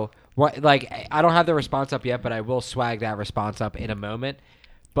 So, I don't have the response up yet, but I will swag that response up in a moment.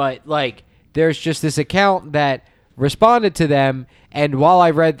 But, there's just this account that responded to them, and while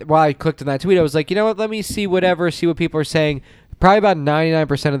I clicked on that tweet, I was like, you know what, let me see what people are saying. Probably about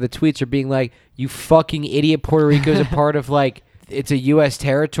 99% of the tweets are being like, you fucking idiot, Puerto Rico's a part of, it's a U.S.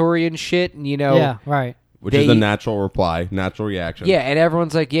 territory and shit, and, Yeah, right. Which is the natural reply, natural reaction. Yeah, and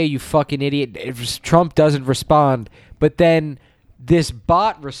everyone's like, yeah, you fucking idiot. If Trump doesn't respond, but then this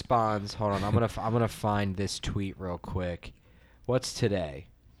bot responds. Hold on, I'm gonna find this tweet real quick. What's today?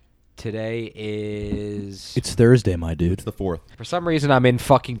 Today is It's Thursday, my dude. It's the 4th. for some reason I'm in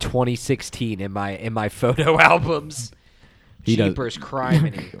fucking 2016 in my photo albums. He does- Jeepers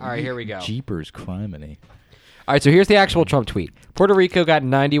criminy. All right, here we go. Jeepers criminy. All right, so here's the actual Trump tweet. Puerto Rico got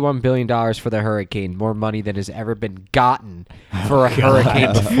 $91 billion for the hurricane, more money than has ever been gotten for a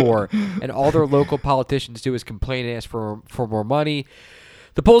hurricane before. And all their local politicians do is complain and ask for more money.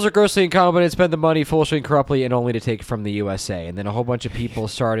 The polls are grossly incompetent, spend the money foolishly and corruptly, and only to take it from the USA. And then a whole bunch of people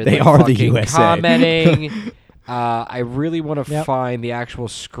started They are the fucking USA. commenting. I really want to Yep. find the actual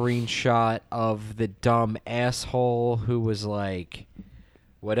screenshot of the dumb asshole who was like,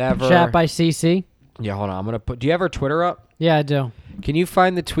 whatever. Chat by CC. Yeah, hold on. I'm gonna put. Do you have her Twitter up? Yeah, I do. Can you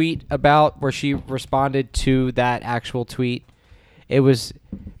find the tweet about where she responded to that actual tweet? It was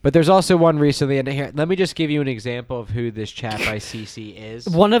But there's also one recently, and here, let me just give you an example of who this chat by CC is.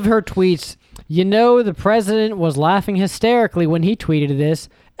 One of her tweets, the president was laughing hysterically when he tweeted this.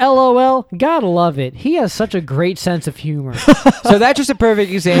 LOL, gotta love it. He has such a great sense of humor. So that's just a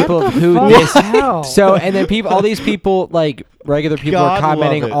perfect example of who fuck? this. How? So and then all these people, like regular people, are God love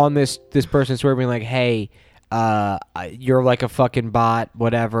commenting it. on this person's story, being like, "Hey, you're like a fucking bot,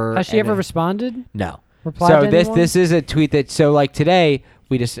 whatever." Has she And ever then- responded? No. Replied So to anyone? this is a tweet that like today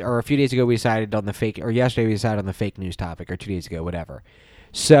or a few days ago we decided on the fake, or yesterday we decided on the fake news topic, or 2 days ago, whatever.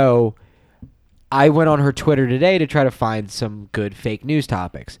 So I went on her Twitter today to try to find some good fake news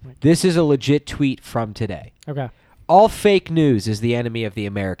topics. This is a legit tweet from today. Okay. All fake news is the enemy of the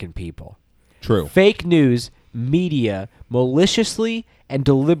American people. True. Fake news media maliciously and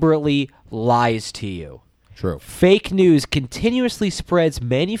deliberately lies to you. True. Fake news continuously spreads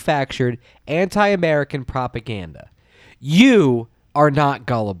manufactured anti-American propaganda. You are not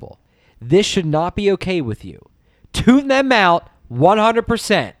gullible. This should not be okay with you. Tune them out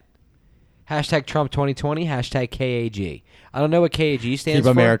 100%. Hashtag Trump 2020, hashtag KAG. I don't know what KAG stands Keep for.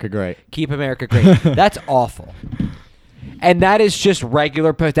 America great. Keep America great. That's awful. And that is just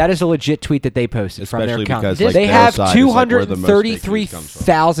regular post. That is a legit tweet that they posted from their Especially account. because, like, they their have side is, like, where the most fake news comes from.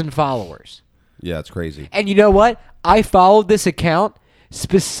 233,000 followers. Yeah, it's crazy. And you know what? I followed this account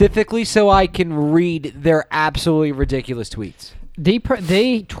specifically so I can read their absolutely ridiculous tweets. They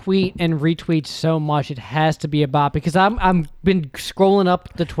tweet and retweet so much it has to be a bot because I'm been scrolling up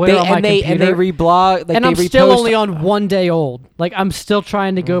the Twitter on my computer and they reblog, like and they I'm still repost- only on 1 day old. Like I'm still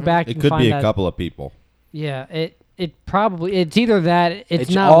trying to go back. It and could find be a that. couple of people. Yeah, it's either that. It's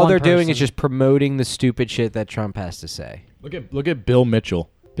not all one they're doing is person. just promoting the stupid shit that Trump has to say. Look at Bill Mitchell.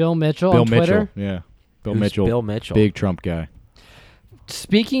 Bill Mitchell Bill on Twitter. Mitchell. Yeah. Bill Who's Mitchell. Bill Mitchell? Big Trump guy.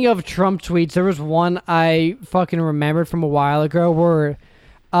 Speaking of Trump tweets, there was one I fucking remembered from a while ago where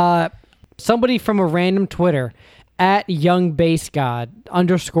somebody from a random Twitter at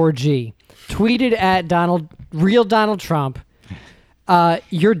YoungBaseGod_G tweeted at real Donald Trump.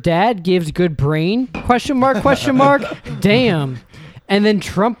 Your dad gives good brain? Question mark? Damn. And then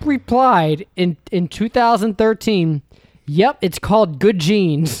Trump replied in 2013, yep, it's called good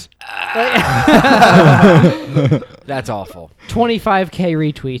genes. That's awful. 25K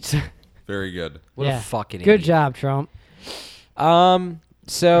retweets. Very good. What Yeah. a fucking Good idiot. job, Trump.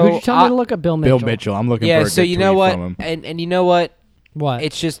 So Who'd you tell me to look at Bill Mitchell? Bill Mitchell. I'm looking yeah, for a so good you know tweet what, from him. and you know what, What?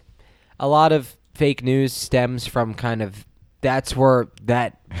 it's just a lot of fake news stems from kind of that's where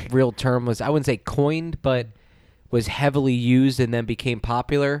that real term was, I wouldn't say coined, but was heavily used and then became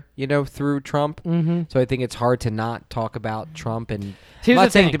popular, through Trump. Mm-hmm. So I think it's hard to not talk about Trump. And Here's I'm the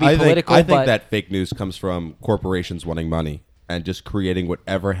not saying thing. to be I political, think but that fake news comes from corporations wanting money and just creating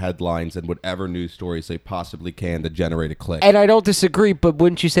whatever headlines and whatever news stories they possibly can to generate a click. and I don't disagree, but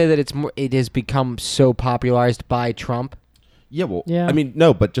wouldn't you say that it has become so popularized by Trump? Yeah, well, Yeah. I mean,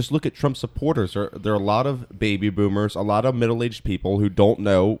 no, but just look at Trump supporters. There are a lot of baby boomers, a lot of middle-aged people who don't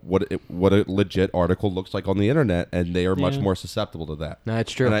know what a legit article looks like on the internet, and they are much Yeah. more susceptible to that. No,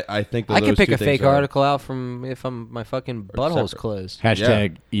 that's true. And I think that I could those pick two a fake things are- article out from if my fucking butthole's separate. closed.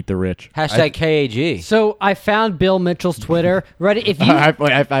 Hashtag eat the rich. Hashtag KAG. So I found Bill Mitchell's Twitter. Ready? If you. I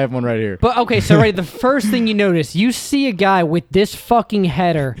have one right here. But okay, so ready. The first thing you notice, you see a guy with this fucking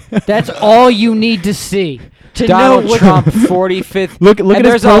header. That's all you need to see to Donald know what, Trump, 45th. Look and at his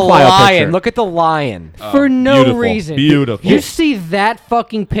there's a profile lion. picture. Look at the lion. for no beautiful, reason. beautiful. You see that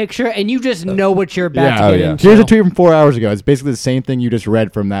fucking picture, and you just know what you're about to Oh, get yeah. into. Here's a tweet from 4 hours ago. It's basically the same thing you just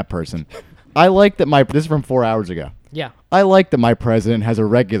read from that person. I like that this is from 4 hours ago. Yeah. I like that my president has a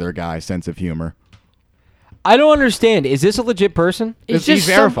regular guy sense of humor. I don't understand. Is this a legit person? He's just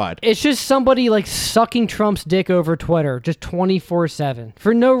verified. It's just somebody like sucking Trump's dick over Twitter, just 24/7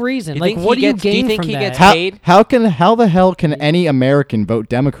 for no reason. You Like, think what he do you gets- do you gain think from he that? gets How, paid? how the hell can any American vote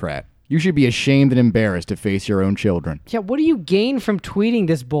Democrat? You should be ashamed and embarrassed to face your own children. Yeah, what do you gain from tweeting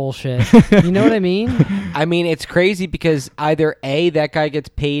this bullshit? You know what I mean? I mean, it's crazy because either A, that guy gets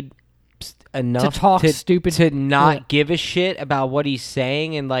paid enough To talk stupid- to not yeah. give a shit about what he's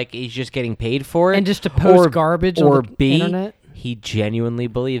saying and like he's just getting paid for it, And just to post garbage on or the B, internet? he genuinely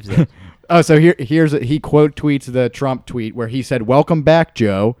believes it. Oh, so he quote tweets the Trump tweet where he said, "Welcome back,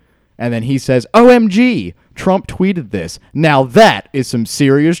 Joe," and then he says, "OMG, Trump tweeted this. Now that is some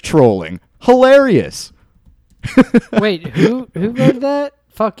serious trolling. Hilarious." Wait, who wrote that?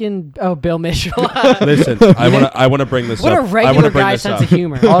 Fucking Bill Mitchell. Listen, I want to bring this What up. a I wanna regular bring guy this sense up. of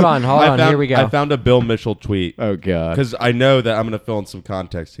humor. hold on, Here we go. I found a Bill Mitchell tweet. Oh God. Because I know that I'm going to fill in some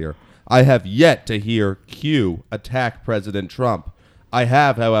context here. I have yet to hear Q attack President Trump. I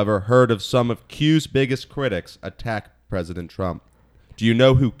have, however, heard of some of Q's biggest critics attack President Trump. Do you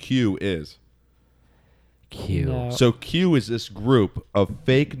know who Q is? Q. No. So Q is this group of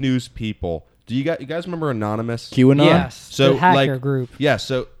fake news people. Do you guys remember Anonymous? QAnon? Yes. So the hacker like, group. Yeah,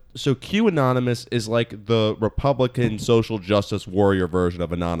 so Q Anonymous is like the Republican social justice warrior version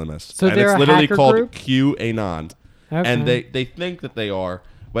of Anonymous. So and they're it's a literally hacker called group? Q Anon. Okay. And they think that they are,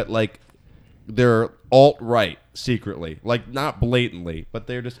 but like they're alt-right secretly. Like not blatantly, but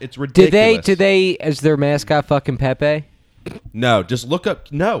they're just it's ridiculous. Do they is their mascot fucking Pepe? No, just look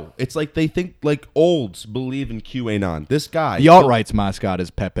up. No, it's like they think like olds believe in QAnon. This guy, The alt-right's mascot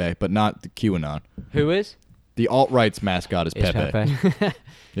is Pepe, but not the QAnon. Who is? The alt-right's mascot is Is Pepe. Pepe.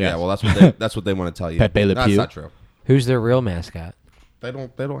 yeah, well that's what they want to tell you. Pepe Le That's Pew. not true. Who's their real mascot? They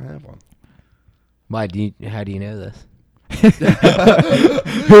don't have one. Why do you? How do you know this?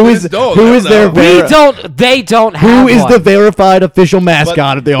 Who is don't- who I is don't their know. We ver- don't. They don't have. who is one. the verified official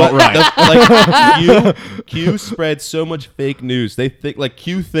mascot of the alt-right? Like Q spreads so much fake news. They think like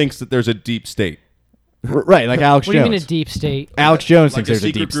Q thinks that there's a deep state, Right, like Alex What do you Jones. mean a deep state? Alex Jones like thinks a there's a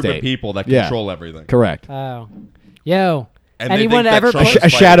secret deep group state. of people that Yeah. control everything. Correct. Oh, yo. And they anyone think that ever Trump play, is A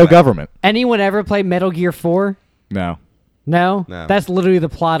shadow fighting that. government. anyone ever play Metal Gear 4? No. No? No. That's literally the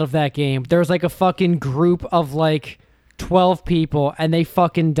plot of that game. There's like a fucking group of like 12 people and they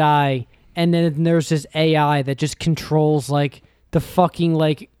fucking die. And then there's this AI that just controls like the fucking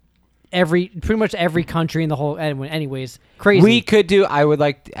like pretty much every country in the whole. Anyways, crazy. We could do.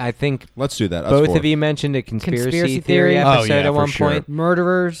 I think Let's do that. Us both four. of you mentioned a conspiracy Conspiracy theory theory? Oh, episode yeah, at for one sure. point.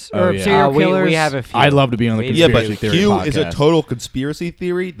 Murderers Oh, or yeah. serial killers. We have a few. I'd love to be on the We- Yeah, conspiracy but theory Q podcast. is a total conspiracy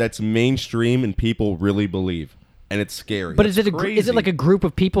theory that's mainstream and people really believe, and it's scary. But is It's it is it like a group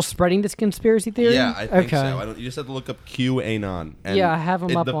of people spreading this conspiracy theory? Yeah, I think okay. so. You just have to look up QAnon. And Yeah, I have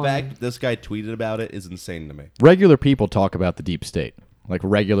 'em up The on- fact that this guy tweeted about it is insane to me. Regular people talk about the deep state, like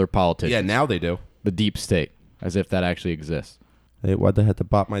regular politicians. Yeah, now they do. The deep state, as if that actually exists. Hey, why'd they have to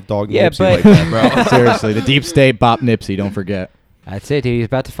bop my dog Yeah, Nipsey but- like that, bro? Seriously, the deep state, Bop Nipsey, don't forget. That's it, dude. He's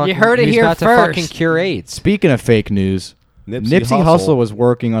about to fucking. heard it he's here about to first. fucking cure AIDS. Speaking of fake news, Nipsey Hussle was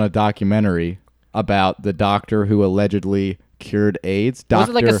working on a documentary about the doctor who allegedly cured AIDS. Was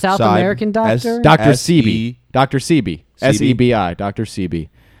it like a South Side- American doctor? Dr. S-E- Sebi. Dr. Sebi. S-E-B-I. Dr. Sebi.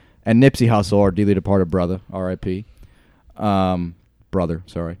 And Nipsey Hussle, our dearly departed brother, R.I.P. Brother,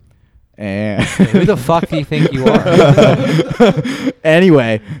 sorry. And Who the fuck do you think you are?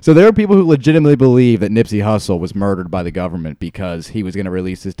 anyway, so there are people who legitimately believe that Nipsey Hussle was murdered by the government because he was going to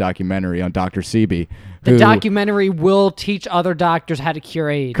release this documentary on Dr. Sebi. The who- documentary will teach other doctors how to cure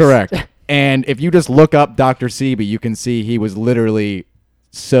AIDS. Correct. And if you just look up Dr. Sebi, you can see he was literally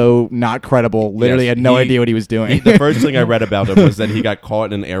so not credible. Literally Yes, had no he- idea what he was doing. The first thing I read about him was that he got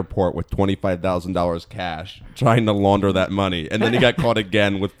caught in an airport with $25,000 cash trying to launder that money, and then he got caught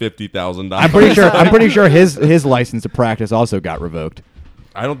again with $50,000. I'm pretty sure his license to practice also got revoked.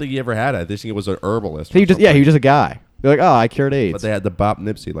 I don't think he ever had it. I think he was an herbalist. So he or just he something. was just a guy. They're like, oh, I cured AIDS, But they had to bop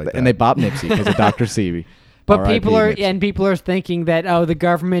Nipsey like that. and they bop Nipsey because of Dr. Sebi. But R.I.P. people are Nipsey. people are thinking that the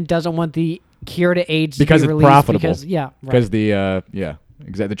government doesn't want the cure to AIDS because to be it's released profitable. Because, yeah, right.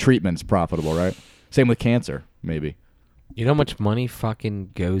 Because the treatment's profitable, right? Same with cancer, maybe. You know how much money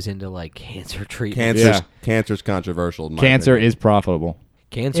fucking goes into like cancer treatment? Cancer's controversial. in my Cancer opinion. is profitable.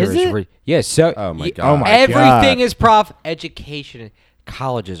 Cancer Is is it? yeah. So Oh my y- God. Oh my everything God. is education.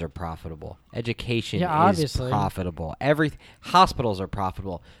 Colleges are profitable. Education Yeah, is obviously. profitable. Hospitals are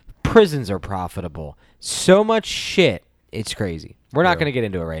profitable. Prisons are profitable. So much shit. It's crazy. We're not Yeah. going to get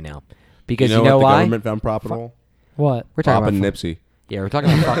into it right now because You know, you know what why? the government found profitable? What? We're talking Popping about Nipsey. yeah, we're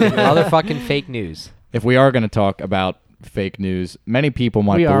talking about fucking motherfucking fake news. If we are going to talk about fake news, many people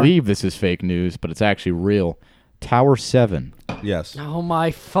might We are. believe this is fake news, but it's actually real. Tower 7. Yes. Oh my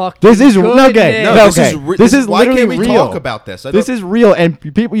fuck! This is okay. No, No, this okay. is re- This is why literally can't we real. talk about this? This is real, and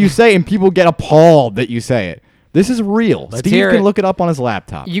people you say, and people get appalled that you say it. This is real. Let's Steve hear can it. look it up on his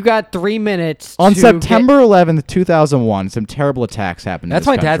laptop. You got 3 minutes On to September 11th, 2001, some terrible attacks happened. in That's this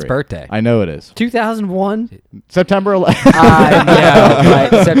my dad's country. birthday. I know it is. 2001. September 11th. I know,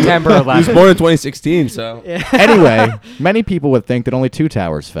 but September He was 11th. born in 2016, so Anyway, many people would think that only 2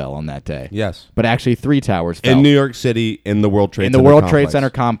 towers fell on that day. yes. But actually 3 towers fell. In New York City, in the World Trade In Center the World complex. Trade Center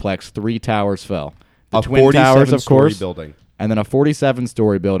complex, 3 towers fell. The A Twin Towers, of 47-story course, building. and then a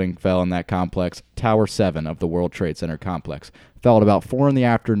 47-story building fell in that complex. Tower 7 of the World Trade Center complex fell at about 4 in the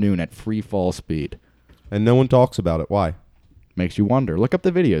afternoon at free fall speed. And no one talks about it. Why? Makes you wonder. Look up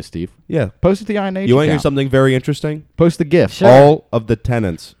the video, Steve. Yeah. Post it to the INH You want to hear account. something very interesting? Post the GIF. Sure. All of the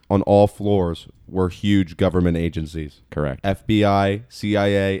tenants on all floors were huge government agencies. Correct. FBI,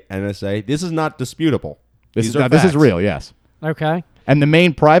 CIA, NSA. This is not disputable. This These is are this is facts. real, yes. Okay. And the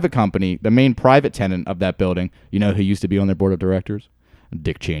main private company, the main private tenant of that building, you know who used to be on their board of directors?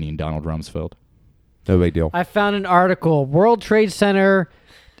 Dick Cheney and Donald Rumsfeld. No big deal. I found an article. World Trade Center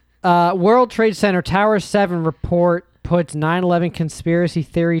Tower 7 report puts 9/11 conspiracy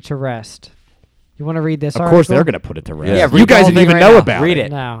theory to rest. You want to read this Of article? course, they're going to put it to rest. Yeah, read you the guys whole didn't thing even right know now. about Read it.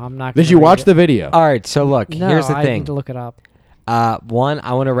 it. No, I'm not. Did gonna you read watch it. the video? All right, so look, No, here's the I thing. need to look it up. One,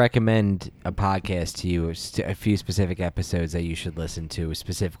 I want to recommend a podcast to you, a few specific episodes that you should listen to,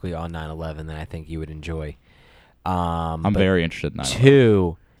 specifically on 9/11 that I think you would enjoy. I'm but very interested in that.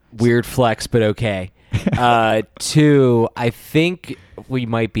 Two, weird flex, but okay. Two, I think we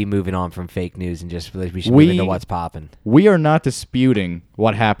might be moving on from fake news and just we should move into what's popping. We are not disputing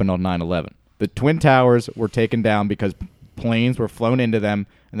what happened on 9/11. The Twin Towers were taken down because planes were flown into them,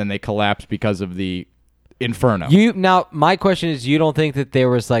 and then they collapsed because of the inferno. Now, my question is, you don't think that there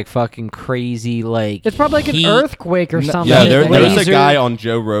was like fucking crazy like It's probably like an heat? earthquake or something. Yeah, Heat there's a laser. guy on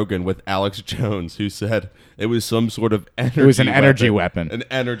Joe Rogan with Alex Jones who said it was some sort of energy. It was an energy weapon. An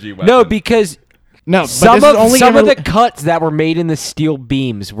energy weapon. No, because no, but some this is only of in the cuts that were made in the steel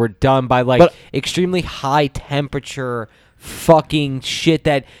beams were done by like But- extremely high temperature fucking shit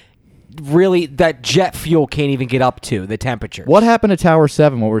that really that jet fuel can't even get up to the temperature. What happened to Tower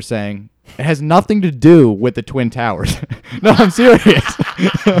 7, what we're saying, it has nothing to do with the Twin Towers. No, I'm serious.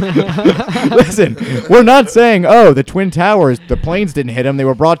 Listen, we're not saying, oh, the Twin Towers, the planes didn't hit them. They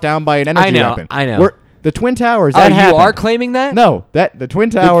were brought down by an energy weapon. I know. The Twin Towers, Oh, that you happened. are claiming that? No, the Twin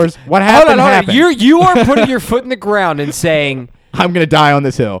Towers, what happened happened. You are putting your foot in the ground and saying I'm going to die on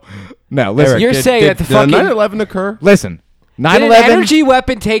this hill. No, listen. You're saying that the did fucking 9/11 occur? Listen, did an 9/11 energy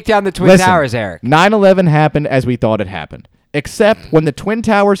weapon take down the Twin listen, Towers, Eric? 9/11 happened as we thought it happened. Except when the Twin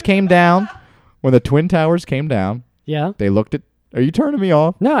Towers came down, Yeah. they looked at. Are you turning me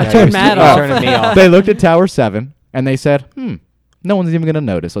off? No, I Yeah, turned you're Matt still off. turning me off. They looked at Tower 7 and they said, no one's even going to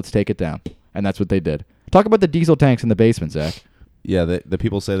notice. Let's take it down. And that's what they did. Talk about the diesel tanks in the basement, Zach. Yeah, the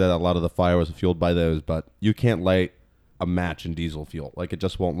people say that a lot of the fire was fueled by those, but you can't light a match in diesel fuel. Like, it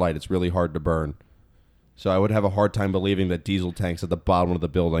just won't light. It's really hard to burn. So I would have a hard time believing that diesel tanks at the bottom of the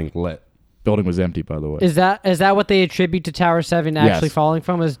building lit. Building was empty, by the way. Is that what they attribute to Tower 7 actually Yes. falling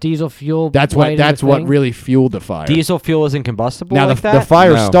from? Is diesel fuel? That's lighting what the thing? really fueled the fire. Diesel fuel isn't combustible now like the that?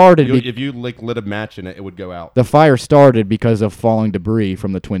 fire No. started. If you lit a match in it, it would go out. The fire started because of falling debris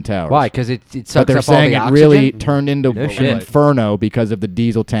from the Twin Towers. Why? Because it But sucks they're up all saying the it oxygen? really turned into No an shit. inferno because of the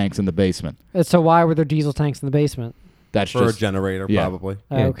diesel tanks in the basement. So why were there diesel tanks in the basement? That's For a just generator, yeah. probably.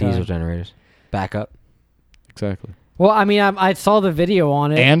 Yeah, Okay. diesel generators. Backup. exactly. Well, I mean, I saw the video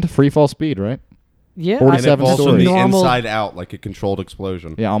on it. And free fall speed, right? Yeah, And it 47 falls from stories. the Normal- inside out like a controlled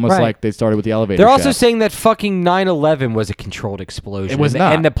explosion. Yeah, almost Right. like they started with the elevator. They're also shaft. saying that fucking 9/11 was a controlled explosion. It was and,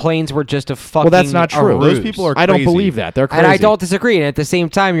 not. And the planes were just a fucking Well, that's not true. a Those ruse. people are I don't crazy. believe that. They're crazy. And I don't disagree. And at the same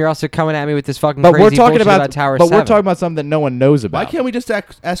time, you're also coming at me with this fucking But crazy we're talking bullshit about, Tower but 7. we're talking about something that no one knows about. Why can't we just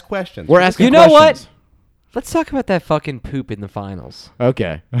ask questions? We're asking You know questions. what? Let's talk about that fucking poop in the finals.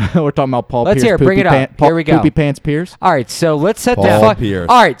 Okay. We're talking about Paul Let's Pierce. hear it. Bring Poopy it up. Paul, Here we go. Poopy Pants Pierce. All right, so let's set Paul the fuck. Pierce.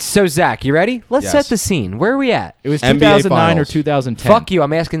 All right, so Zach, you ready? Let's Yes. set the scene. Where are we at? It was NBA 2009 or Finals. 2010. Fuck you.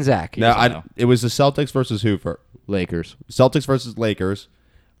 I'm asking Zach. No, I know. it was the Celtics versus Hoover. Lakers. Celtics versus Lakers.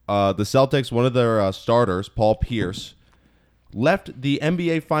 The Celtics, one of their starters, Paul Pierce, left the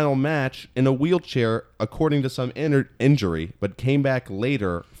NBA final match in a wheelchair according to some injury, but came back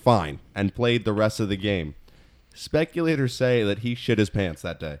later fine and played the rest of the game. Speculators say that he shit his pants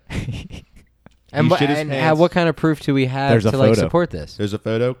that day. And, He shit his pants. what kind of proof do we have There's a to like photo. support this? There's a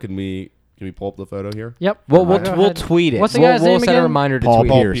photo. Can we pull up the photo here? Yep. Well, Go we'll ahead. tweet it. What's the we'll, guy's we'll name set a again? reminder to Paul tweet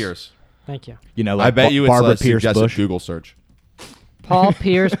Paul it. Pierce. Thank you. You know, like I bet you it's Barbara a Pierce suggested Bush. Google search. Paul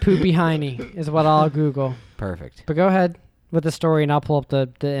Pierce Poopy Heine is what I'll Google. Perfect. But go ahead with the story, and I'll pull up the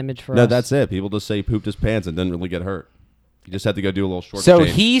image for No, us. that's it. People just say he pooped his pants and didn't really get hurt. You just had to go do a little short So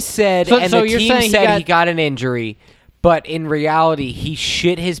exchange. he said, So- and so the you're team saying he said got- he got an injury, but in reality, he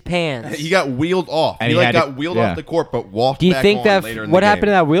shit his pants. He got wheeled off. And he he like had got to- wheeled yeah. off the court, but walked Do you back think on that later in what the happened to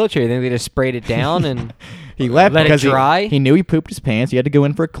game. that wheelchair? You think they just sprayed it down and He left Let it because dry? he knew he pooped his pants. He had to go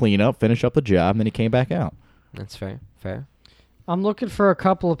in for a cleanup, finish up the job, and then he came back out. that's fair. Fair. I'm looking for a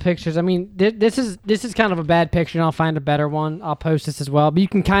couple of pictures. I mean, this is kind of a bad picture, and I'll find a better one. I'll post this as well. But you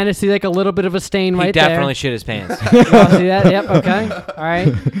can kind of see like a little bit of a stain He right definitely shit his pants. there. You wanna see that? Yep. Okay. All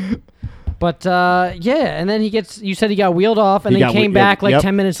right. But yeah, and then you said he got wheeled off, and He then got came whe- back like yep.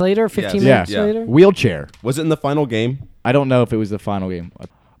 10 minutes later, 15 Yes. minutes Yeah. later. Wheelchair. Was it in the final game? I don't know if it was the final game.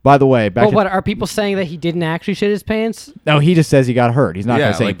 By the way, back But to, what are people saying that he didn't actually shit his pants? no, he just says he got hurt. He's not Yeah,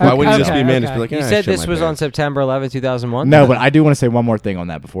 going to say. like, he why pooped wouldn't you his just Okay, be man? okay. Just be like, You "Eh, I said shit this my was on pants." September 11th, 2001? No, but I do want to say one more thing on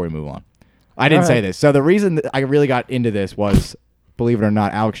that before we move on. I didn't All say right. this. So the reason that I really got into this was, believe it or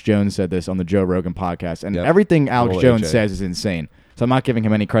not, Alex Jones said this on the Joe Rogan podcast, and Yep. everything Alex Little Jones AJ. says is insane. so I'm not giving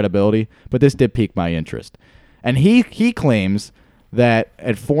him any credibility. But this did pique my interest, and he claims that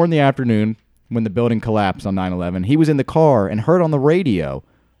at 4 p.m. when the building collapsed on 9/11, he was in the car and heard on the radio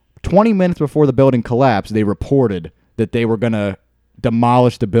 20 minutes before the building collapsed, they reported that they were going to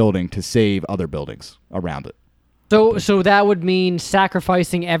demolish the building to save other buildings around it. So that would mean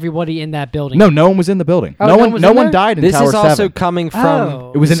sacrificing everybody in that building. No one was in the building. Oh, no no one, was no in one there? died in This Tower is also 7. coming from.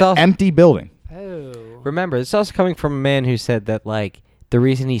 Oh. It was this an also- empty building. Oh. Remember, it's also coming from a man who said that like the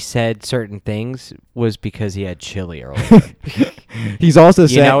reason he said certain things was because he had chili earlier. He's also You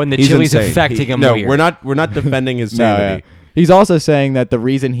saying, know, and the He's chili's insane. affecting him. No, weird. we're not defending his No, sanity. yeah. He's also saying that the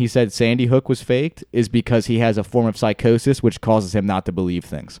reason he said Sandy Hook was faked is because he has a form of psychosis which causes him not to believe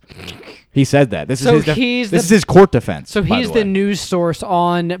things. He said that. This So is his he's this the- is his court defense. So by he's the the way. news source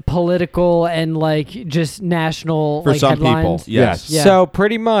on political and like just national For like some headlines. people, yes. Yeah. So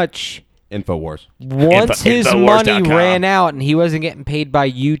pretty much, Infowars. once his Infowars.com. money ran out and he wasn't getting paid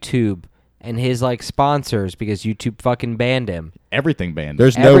by YouTube and his like sponsors because YouTube fucking banned him. Everything banned.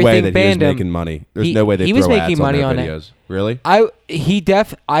 There's no way Everything that he was banned him. making money. There's He- no way they he throw was making ads money on on their it. videos. Really?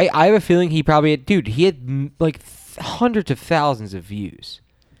 I have a feeling he probably had, dude, he had like hundreds of thousands of views.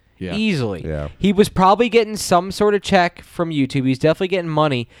 Yeah. Easily. Yeah. He was probably getting some sort of check from YouTube. He's definitely getting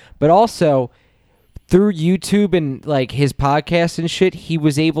money, but also through YouTube and like his podcast and shit, he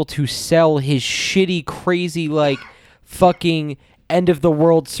was able to sell his shitty, crazy, like fucking end of the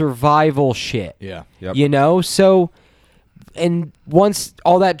world survival shit. Yeah. Yep. You know? So, and once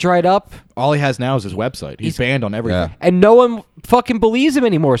all that dried up, All he has now is his website. He's banned on everything. Yeah. and no one fucking believes him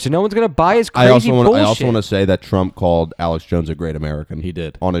anymore, so no one's gonna buy his crazy I bullshit. also want to say that Trump called Alex Jones a great American. He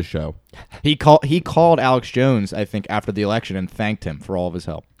did. On his show. He called Alex Jones, I think, after the election and thanked him for all of his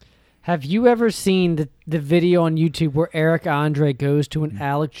help. Have you ever seen the video on YouTube where Eric Andre goes to an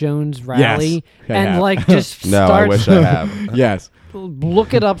Alex Jones rally I and have. like just No, I starts wish I have. Yes.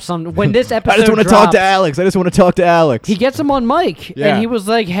 look it up some when this episode I just want to drops, talk to Alex. I just want to talk to Alex. He gets him on mic Yeah. and he was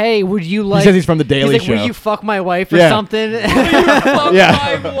like, "Hey, would you like?" says he's from The Daily he's like, Show. Will you fuck my wife or Yeah. something? Yeah.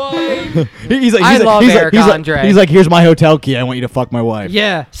 He's like, I love Eric he's Andre. Like, he's like, here's my hotel key. I want you to fuck my wife.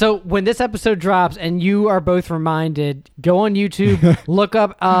 Yeah. So when this episode drops and you are both reminded, go on YouTube, look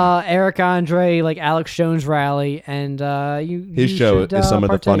up Eric Andre, like Alex Jones rally, and His you show should, is some of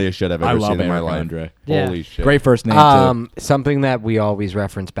the partake. funniest shit I've I ever love seen in my Eric life. Andre. Yeah. Holy shit. Great first name, too. Something that we always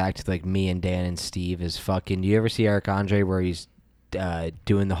reference back to like me and Dan and Steve is fucking. Do you ever see Eric Andre where he's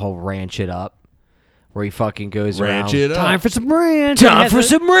doing the whole ranch it up, where he fucking goes Ranch around. it up. Time for some ranch. Time He has for a-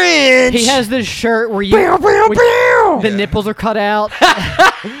 some ranch. He has this shirt where you Bow, bow, when bow. the nipples are cut out,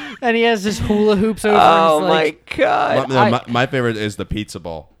 and he has this hula hoops over. Oh his, my like, god! My favorite is the pizza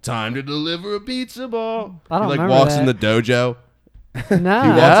ball. Time to deliver a pizza ball. I don't he like remember walks that. in the dojo. Nah. He walks in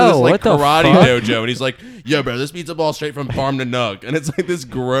No, this like what the karate fuck? dojo, and he's like, "Yo, bro, this pizza ball straight from farm to nug," and it's like this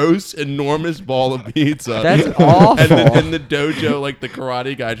gross, enormous ball of pizza. That's awful. And then in the dojo, like the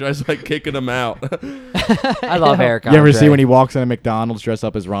karate guy tries like kicking him out. I love Eric. You ever Andre. see when he walks into McDonald's dressed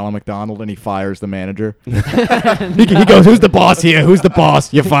up as Ronald McDonald and he fires the manager? he goes, "Who's the boss here? Who's the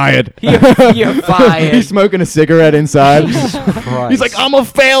boss? You're fired." You're fired. He's smoking a cigarette inside. Christ. He's like, "I'm a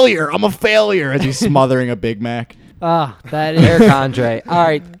failure. I'm a failure," as he's smothering a Big Mac. That is. Eric Andre. All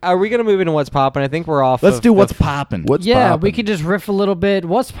right, are we gonna move into what's popping? I think we're off. Let's of do the what's popping. Yeah, we could just riff a little bit.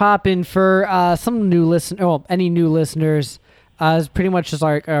 What's popping for some new any new listeners? Is pretty much just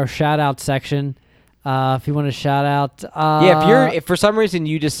our shout out section. If you want to shout out, if for some reason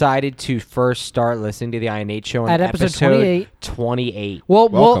you decided to first start listening to the Iron 8 show on At episode 28. 28. well,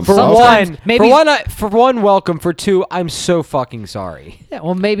 Welcome. For sometimes one, maybe for one, welcome. For two, I'm so fucking sorry. yeah,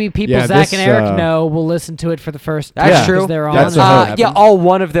 well maybe people Yeah, Zach this, and Eric know will listen to it for the first That's time true. 'cause They're on. That's it. a hope. Yeah, all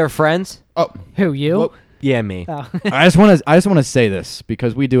one of their friends. Oh, Who you? Well, Yeah, me. Oh. I just want to say this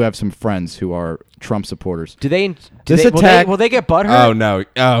because we do have some friends who are Trump supporters. Do they? This will attack- they get butthurt? oh no!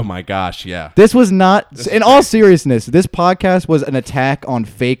 Oh my gosh! Yeah. This was not, in all seriousness, this podcast was an attack on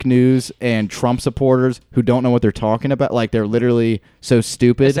fake news and Trump supporters who don't know what they're talking about. Like, they're literally so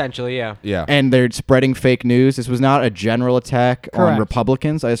stupid. Essentially, yeah. Yeah. And they're spreading fake news. This was not a general attack on Correct.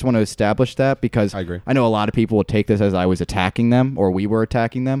 Republicans. I just want to establish that because I agree. I know a lot of people would take this as I was attacking them or we were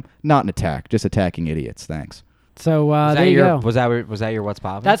attacking them. Not an attack, just attacking idiots. Thanks. So Was there that you your go. was that your what's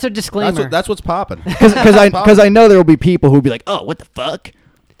popping? That's a disclaimer. That's what's popping. Because I know there will be people who'll be like, "Oh, what the fuck?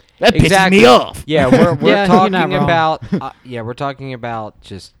 That pisses me off." Yeah, we're Yeah, you're talking not wrong. about we're talking about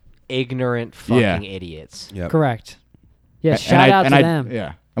just ignorant fucking Yeah. idiots. Yep. Correct. Yeah, And shout out to them.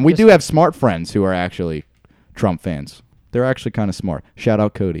 Yeah, and we Just- do have smart friends who are actually Trump fans. They're actually kind of smart. Shout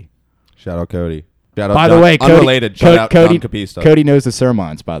out Cody. Shout out Cody. Shout out By Don, the way, Cody, unrelated. Shout out Cody, Don Capista. Cody knows the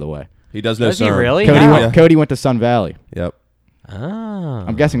sermons. By the way, He does know. Does he CERN. really? Cody How? went, Cody went to Sun Valley. Yep. Oh.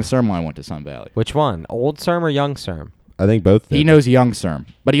 I'm guessing Sermline went to Sun Valley. Which one? Old Serm or Young Serm? I think both did. He knows young Serm,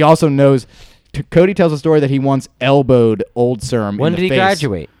 but he also knows. Cody tells a story that he once elbowed old Serm. When in did the he face.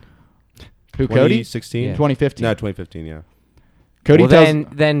 graduate? Who, Cody? 2016? Yeah. 2015. No, 2015, yeah. Cody Well, tells.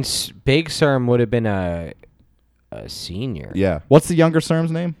 then Big Serm would have been a senior. Yeah. What's the younger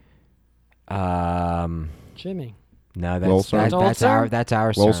Serm's name? Jimmy. No, Lil that's Serm? Old Serm? that's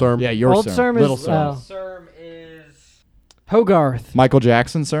our Lil Serm. Serm? Yeah, your Old Serm. Serm Little is Serm. Serm is Hogarth. Michael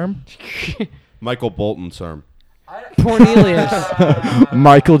Jackson Serm. Michael Bolton Serm. Cornelius.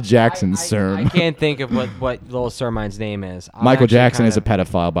 Michael Jackson I Serm. can't think of what Lil Sermine's name is. I'm Michael actually Jackson is a kinda-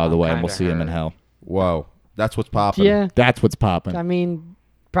 pedophile, by the I'm way, and we'll kinda see him in hurt. hell. Whoa. That's what's popping. Yeah. That's what's popping. I mean,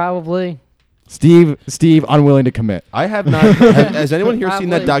 probably. Steve, unwilling to commit. I have not. Has anyone here seen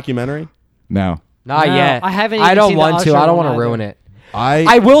that Probably. documentary? No. Not No, yet. I haven't I even don't seen the want to. Usher I don't one want to ruin either. it.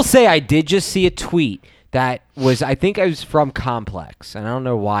 I will say I did just see a tweet that was, I think it was from Complex, and I don't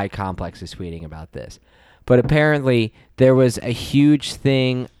know why Complex is tweeting about this, but apparently there was a huge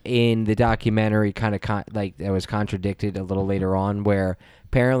thing in the documentary, kind of like that was contradicted a little later on, where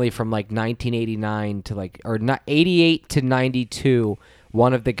apparently from like 1989 to like, or not 88 to 92,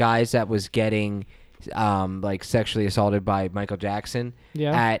 one of the guys that was getting like sexually assaulted by Michael Jackson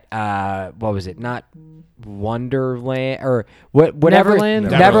at what was it? Not Wonderland or whatever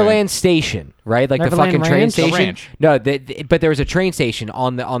Neverland? Station, right? Like Neverland the fucking train Ranch? The station. ranch. No, but there was a train station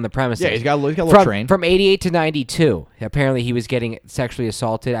on the premises. Yeah, he's got a little from, train. From 88 to 92, apparently he was getting sexually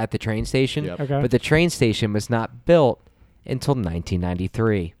assaulted at the train station. Yep. Okay. But the train station was not built until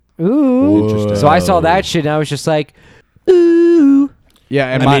 1993. Ooh. Interesting. So I saw that shit and I was just like, ooh. Yeah,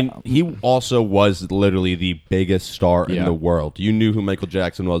 and I mean, he also was literally the biggest star in Yeah. the world. You knew who Michael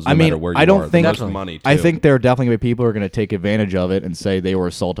Jackson was no I mean, matter where you I don't were. think- There's Definitely. money, too. I think there are definitely going to be people who are going to take advantage of it and say they were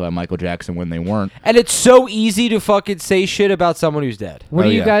assaulted by Michael Jackson when they weren't. And it's so easy to fucking say shit about someone who's dead. What Oh,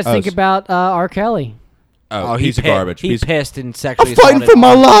 do you yeah. guys Oh, think s- about R. Kelly? Oh, he piece of pi- garbage. He Piece- pissed and sexually I'm fighting assaulted for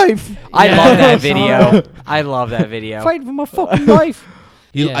my all- life. I Yeah. love that video. I love that video. Fighting for my fucking life.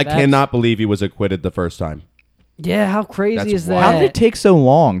 He, Yeah, I that's- cannot believe he was acquitted the first time. Yeah, how crazy That's is that? wild. How did it take so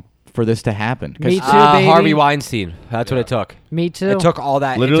long for this to happen? 'Cause Me too, baby. Harvey Weinstein. That's what it took. Me too. It took all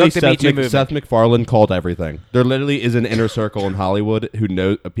that. Literally, it took the Me Too movement. Seth MacFarlane called everything. There literally is an inner circle in Hollywood who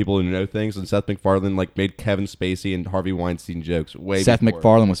know people who know things, and Seth MacFarlane like made Kevin Spacey and Harvey Weinstein jokes way Seth before.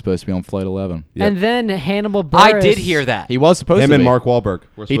 MacFarlane was supposed to be on Flight 11. Yep. And then Hannibal Buress. I did hear that. He was supposed Him to and be. Mark Wahlberg.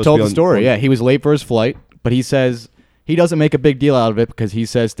 Were He supposed told to be the on- story. on- Yeah, he was late for his flight, but he says he doesn't make a big deal out of it because he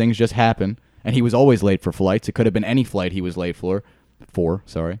says things just happen, and he was always late for flights. It could have been any flight he was late for.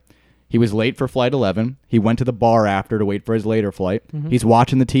 He was late for Flight 11. He went to the bar after to wait for his later flight. He's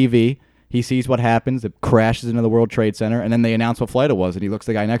watching the TV. He sees what happens. It crashes into the World Trade Center, and then they announce what flight it was, and he looks at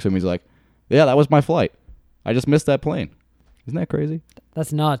the guy next to him. He's like, "Yeah, that was my flight. I just missed that plane." Isn't that crazy?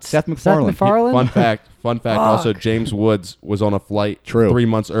 That's nuts. Seth MacFarlane. Fun fact. Also, James Woods was on a flight True. 3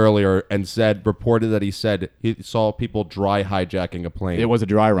 months earlier and reported that he said he saw people dry hijacking a plane. It was a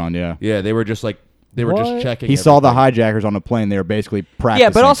dry run, yeah. Yeah, they were just like they were What? just checking. He saw the everything. hijackers on the plane. They were basically practicing. Yeah,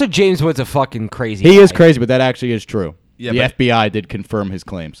 but also James Wood's a fucking crazy. he guy. is crazy, but that actually is true. Yeah, the but- FBI did confirm his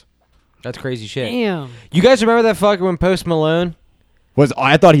claims. That's crazy shit. Damn. You guys remember that fucking when Post Malone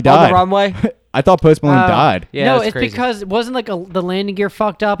I thought he on died. the runway? I thought Post Malone died. Yeah, no, that's it's crazy. because it wasn't like the landing gear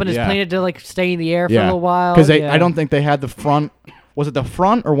fucked up and his Yeah. plane had to like stay in the air for a little while. Because Yeah. I don't think they had the front. Was it the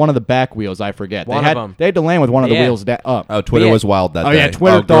front or one of the back wheels? I forget. One they of had, 'em. They had to land with one of the Yeah. wheels up. Oh, Twitter Yeah. was wild that Oh, day. yeah,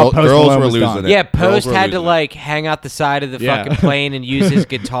 Twitter thought Post girls Malone were was losing done. it. Yeah, Girls Post were had to losing it. like hang out the side of the Yeah. fucking plane and use his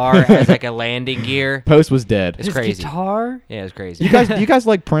guitar as like a landing gear. Post was dead. It's his crazy. guitar. Yeah, it's crazy. Do you guys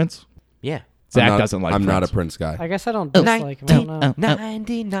like Prince? Yeah. Zach doesn't like I'm Prince. not a Prince guy. I guess I don't dislike him. I don't know.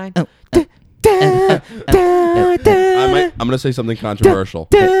 99. I'm gonna say something controversial.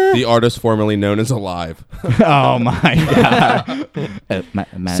 The artist formerly known as Alive. Oh my god.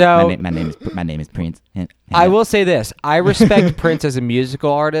 So- my name is Prince. I will say this: I respect Prince as a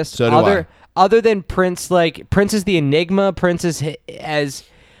musical artist. So do I. Other than Prince, like Prince is the enigma. Prince is as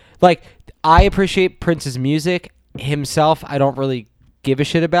like I appreciate Prince's music himself. I don't really give a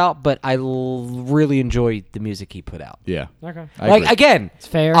shit about, but I really enjoy the music he put out. Yeah. Okay. I Like agree. again, It's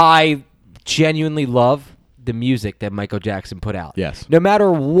fair. I genuinely love the music that Michael Jackson put out. Yes. No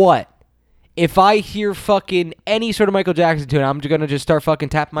matter what. If I hear fucking any sort of Michael Jackson tune, I'm gonna just start fucking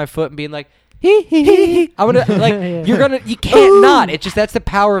tapping my foot and being like, hee hee hee hee. I'm gonna like you can't not. It's just that's the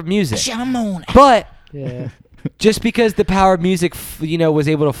power of music. But Yeah. just because the power of music, was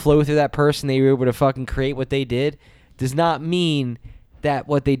able to flow through that person, they were able to fucking create what they did, does not mean that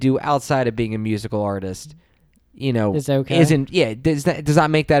what they do outside of being a musical artist Is okay. isn't does not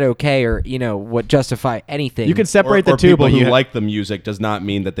make that okay or what justify anything. You can separate or the two, people but who you like the music does not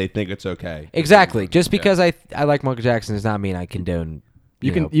mean that they think it's okay. exactly. Just Yeah. because I like Michael Jackson does not mean I condone.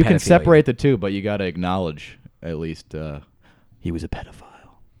 you can pedophilia. separate the two, but you got to acknowledge at least he was a pedophile.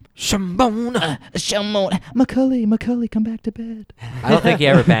 Shimona. Macaulay, come back to bed. I don't think he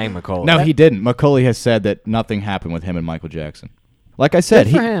ever banged Macaulay. No, he didn't. Macaulay has said that nothing happened with him and Michael Jackson. Like I said,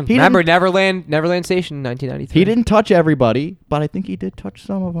 Good for him. he Remember didn't, Neverland Station, 1993. he didn't touch everybody, but I think he did touch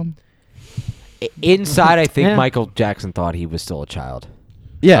some of them. Inside, I think Yeah. Michael Jackson thought he was still a child.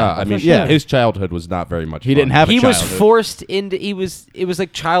 Yeah, I mean, yeah. his childhood was not very much. He fun. didn't have a He was childhood. forced into. It was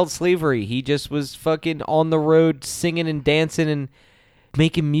like child slavery. He just was fucking on the road singing and dancing and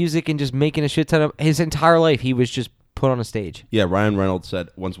making music and just making a shit ton of his entire life. He was just put on a stage. Yeah, Ryan Reynolds said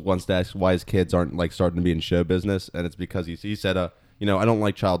once asked why his kids aren't like starting to be in show business, and it's because he said, I don't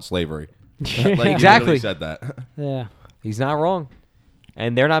like child slavery. Like, he literally Exactly. said that. Yeah. He's not wrong,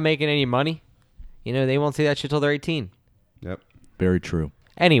 and they're not making any money. They won't see that shit till they're 18. Yep. Very true.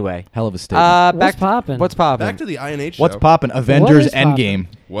 Anyway, Hell of a statement. What's poppin'? What's poppin'? Back to the INH show. What's poppin'? Avengers is poppin'? Endgame.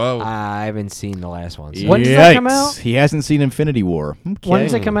 Whoa. I haven't seen the last one. So. When does that come out? He hasn't seen Infinity War. Okay. When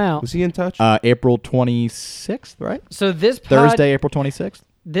does it come out? Was he in touch? April 26th, right? So this Thursday, April 26th.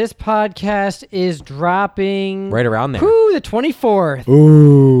 This podcast is dropping Right around there. Woo, the 24th.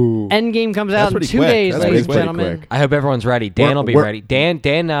 Ooh. Endgame comes That's out in pretty 2 quick. days, That's ladies and pretty gentlemen. quick. I hope everyone's ready. Dan will be we're- ready.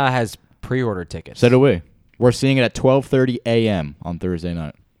 Dan has pre-order tickets. So do we. We're seeing it at 12:30 a.m. on Thursday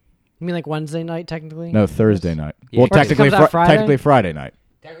night. You mean like Wednesday night, technically? No, Thursday night. Yeah. Well, Or it technically, comes out Friday? technically Friday night.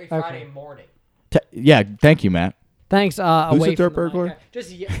 Technically Friday morning. Yeah, thank you, Matt. Thanks. Who's Away the dirt from burglar? mic. Just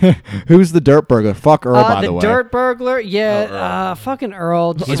yeah. Who's the dirt burglar? Fuck Earl, by the way. dirt burglar. Yeah. Oh, Earl. Fucking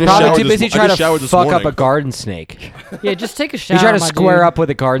Earl. He's just probably showered too this busy mo- I trying just to showered this fuck up morning. a garden snake. Yeah, just take a shower. He's trying to my square dude. up with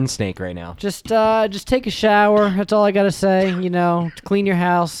a garden snake right now. Just take a shower. That's all I gotta say. Clean your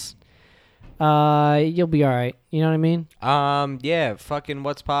house. You'll be all right. You know what I mean? Yeah, fucking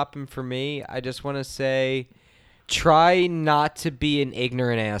what's poppin' for me? I just want to say, try not to be an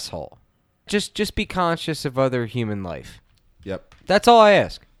ignorant asshole. Just be conscious of other human life. Yep. That's all I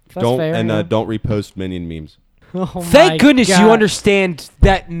ask. That's fair, yeah. Don't repost Minion memes. Oh my Thank goodness you God. understand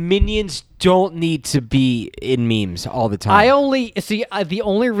that minions don't need to be in memes all the time. I only see the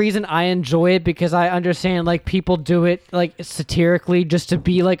only reason I enjoy it because I understand like people do it like satirically just to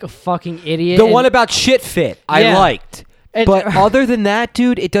be like a fucking idiot. the and- one about shit fit, I Yeah. liked. And- But other than that,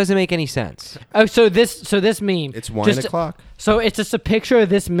 dude, it doesn't make any sense. oh, so this meme. It's 1 just- o'clock. So it's just a picture of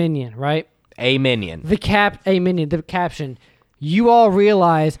this minion, right? A minion. The caption. You all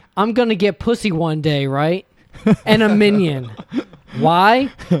realize I'm gonna get pussy one day, right? And a minion.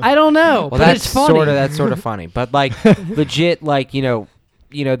 Why? I don't know. Well, but that's it's funny. sort of funny. But like legit, like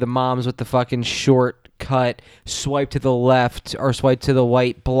the moms with the fucking short cut, swipe to the left or swipe to the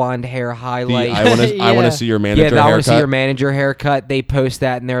white, blonde hair highlight. I want to Yeah. see your manager I want haircut. to see your manager haircut. They post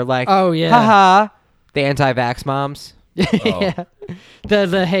that and they're like, Oh, yeah. haha. The anti-vax moms. Yeah.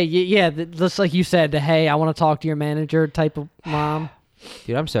 The hey, just like you said, the hey, I want to talk to your manager type of mom.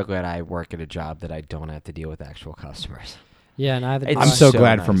 Dude, I'm so glad I work at a job that I don't have to deal with actual customers. Yeah, neither. It's do I'm I. so so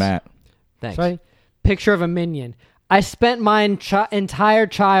glad for nice. Matt. Thanks. Right? Picture of a minion. I spent my entire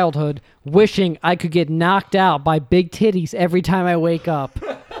childhood wishing I could get knocked out by big titties every time I wake up.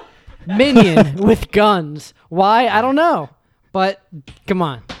 Minion with guns. Why? I don't know. But come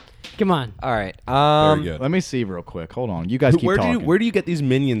on. All right. Very good. Let me see real quick. Hold on. You guys keep Where talking. do you get these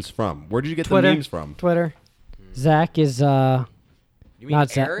minions from? Where did you get Twitter. the memes from? Twitter. Zach is You mean not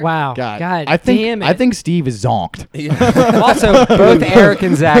Zach. Eric? Wow. God, I think damn it. Steve is zonked. Also, both Eric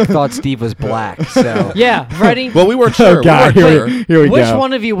and Zach thought Steve was black. So Yeah, ready? Well, we weren't sure. Oh God, we weren't here, sure. here we Which go.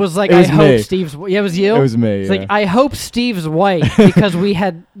 one of you was like, It was I hope me. Steve's... Yeah, it was you? It was me, It's yeah. like, I hope Steve's white because we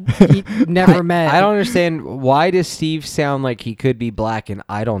had never met. I don't understand, why does Steve sound like he could be black and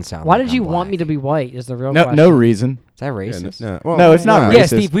I don't sound Why like did you I'm want me black? to be white is the real No, question. no reason. Is that racist? No, it's not Yeah, racist.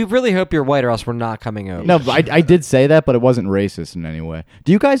 Steve, we really hope you're white or else we're not coming over. No, but I did say that, but it wasn't racist in any way.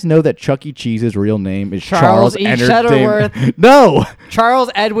 Do you guys know that Chuck E. Cheese's real name is Charles E. Entertainment- Shuttleworth. No, Charles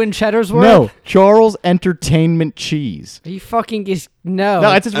Edwin Cheddarsworth? no, Charles Entertainment Cheese. He fucking is... No.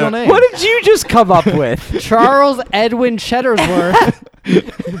 No, that's his real name. What did you just come up with? Charles Edwin Cheddarsworth.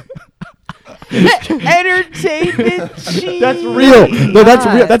 Entertainment cheese. That's real. No, that's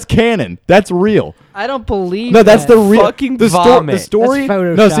real. God. That's canon. That's real. I don't believe No, that's that. the real. Fucking the vomit. The story. That's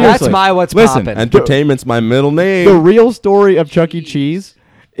Photoshop. No, seriously. That's my what's Listen, poppin'. Entertainment's my middle name. The real story of Chuck E. Cheese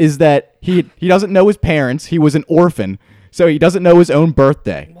is that he doesn't know his parents. He was an orphan, so he doesn't know his own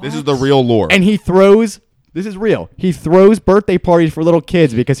birthday. This is the real lore. And he throws This is real. He throws birthday parties for little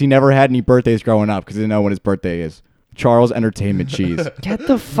kids because he never had any birthdays growing up because he didn't know when his birthday is. Charles Entertainment Cheese. Get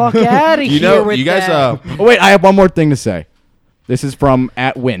the fuck out of You here know, with you guys. that. Oh, wait, I have one more thing to say. This is from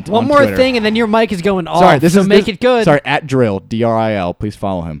 @Wint. One on more Twitter. thing, and then your mic is going off. Sorry, this so is make this- it good. Sorry, @Drill DRIL. Please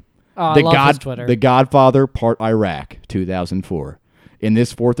follow him. Oh, I love his Twitter. The Godfather Part Iraq 2004. In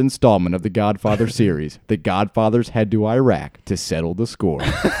this fourth installment of the Godfather series, the Godfathers head to Iraq to settle the score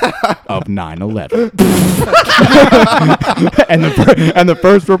of 9/11. and the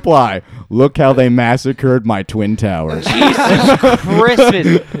first reply: "Look how they massacred my twin towers." Jesus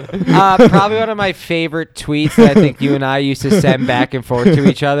Christmas. Probably one of my favorite tweets that I think you and I used to send back and forth to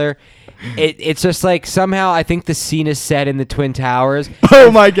each other. It's just like somehow I think the scene is set in the Twin Towers. Oh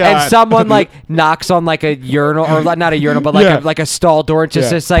my god! And someone like knocks on like a urinal, or not a urinal, but like a stall door, and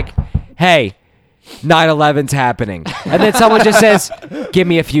just like, "Hey, 9/11's happening," and then someone just says, "Give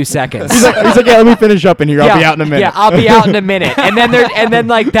me a few seconds." He's like, "Yeah, let me finish up in here. I'll be out in a minute." Yeah, I'll be out in a minute, and then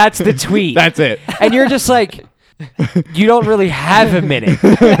like that's the tweet. That's it. And you're just like, you don't really have a minute.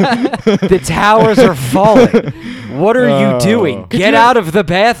 The towers are falling. What are you doing? Get out of the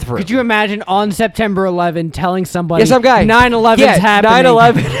bathroom. Could you imagine on September 11 telling somebody, Yeah, some guy. 9/11's happening?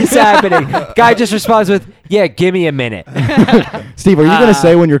 9/11 is happening. Guy just responds with, "Yeah, give me a minute." Steve, are you going to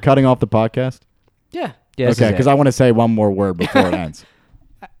say when you're cutting off the podcast? Yeah. Yes, Okay, because I want to say one more word before it ends.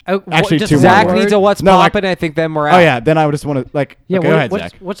 Actually, just two one more Zach word? needs a what's No, like- poppin'. I think then we're out. Oh yeah, then I would just want to like. Yeah, okay, go ahead,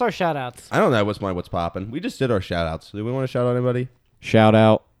 Zach. what's our shout outs? I don't know what's popping. We just did our shout outs. Do we want to shout out anybody? Shout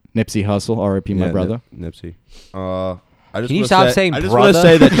out Nipsey Hussle, R.I.P. my brother. Nipsey. I just Can you wanna stop say, saying I just want to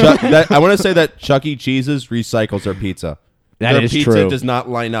brother? say that I want to say that Chuck E. Cheese's recycles their pizza. That Their is pizza true. does not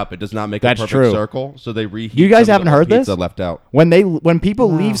line up. It does not make That's a perfect true. circle. So they reheat. You guys some of haven't the heard pizza this? left out. When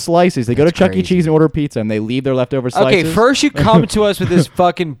people leave slices, they go to Chuck E. crazy. Cheese and order pizza, and they leave their leftover slices. Okay, first you come to us with this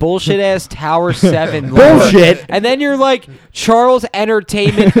fucking bullshit ass Tower 7 Bullshit. logo, and then you're like Charles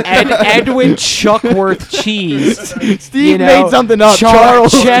Entertainment and Edwin Chuckworth Cheese. Steve you know, made something up.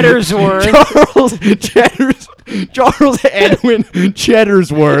 Charles Cheddarsworth. Charles Edwin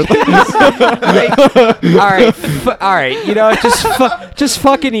Cheddarsworth. All right, all right. You know, just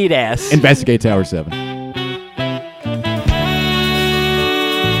fucking eat ass. Investigate Tower 7.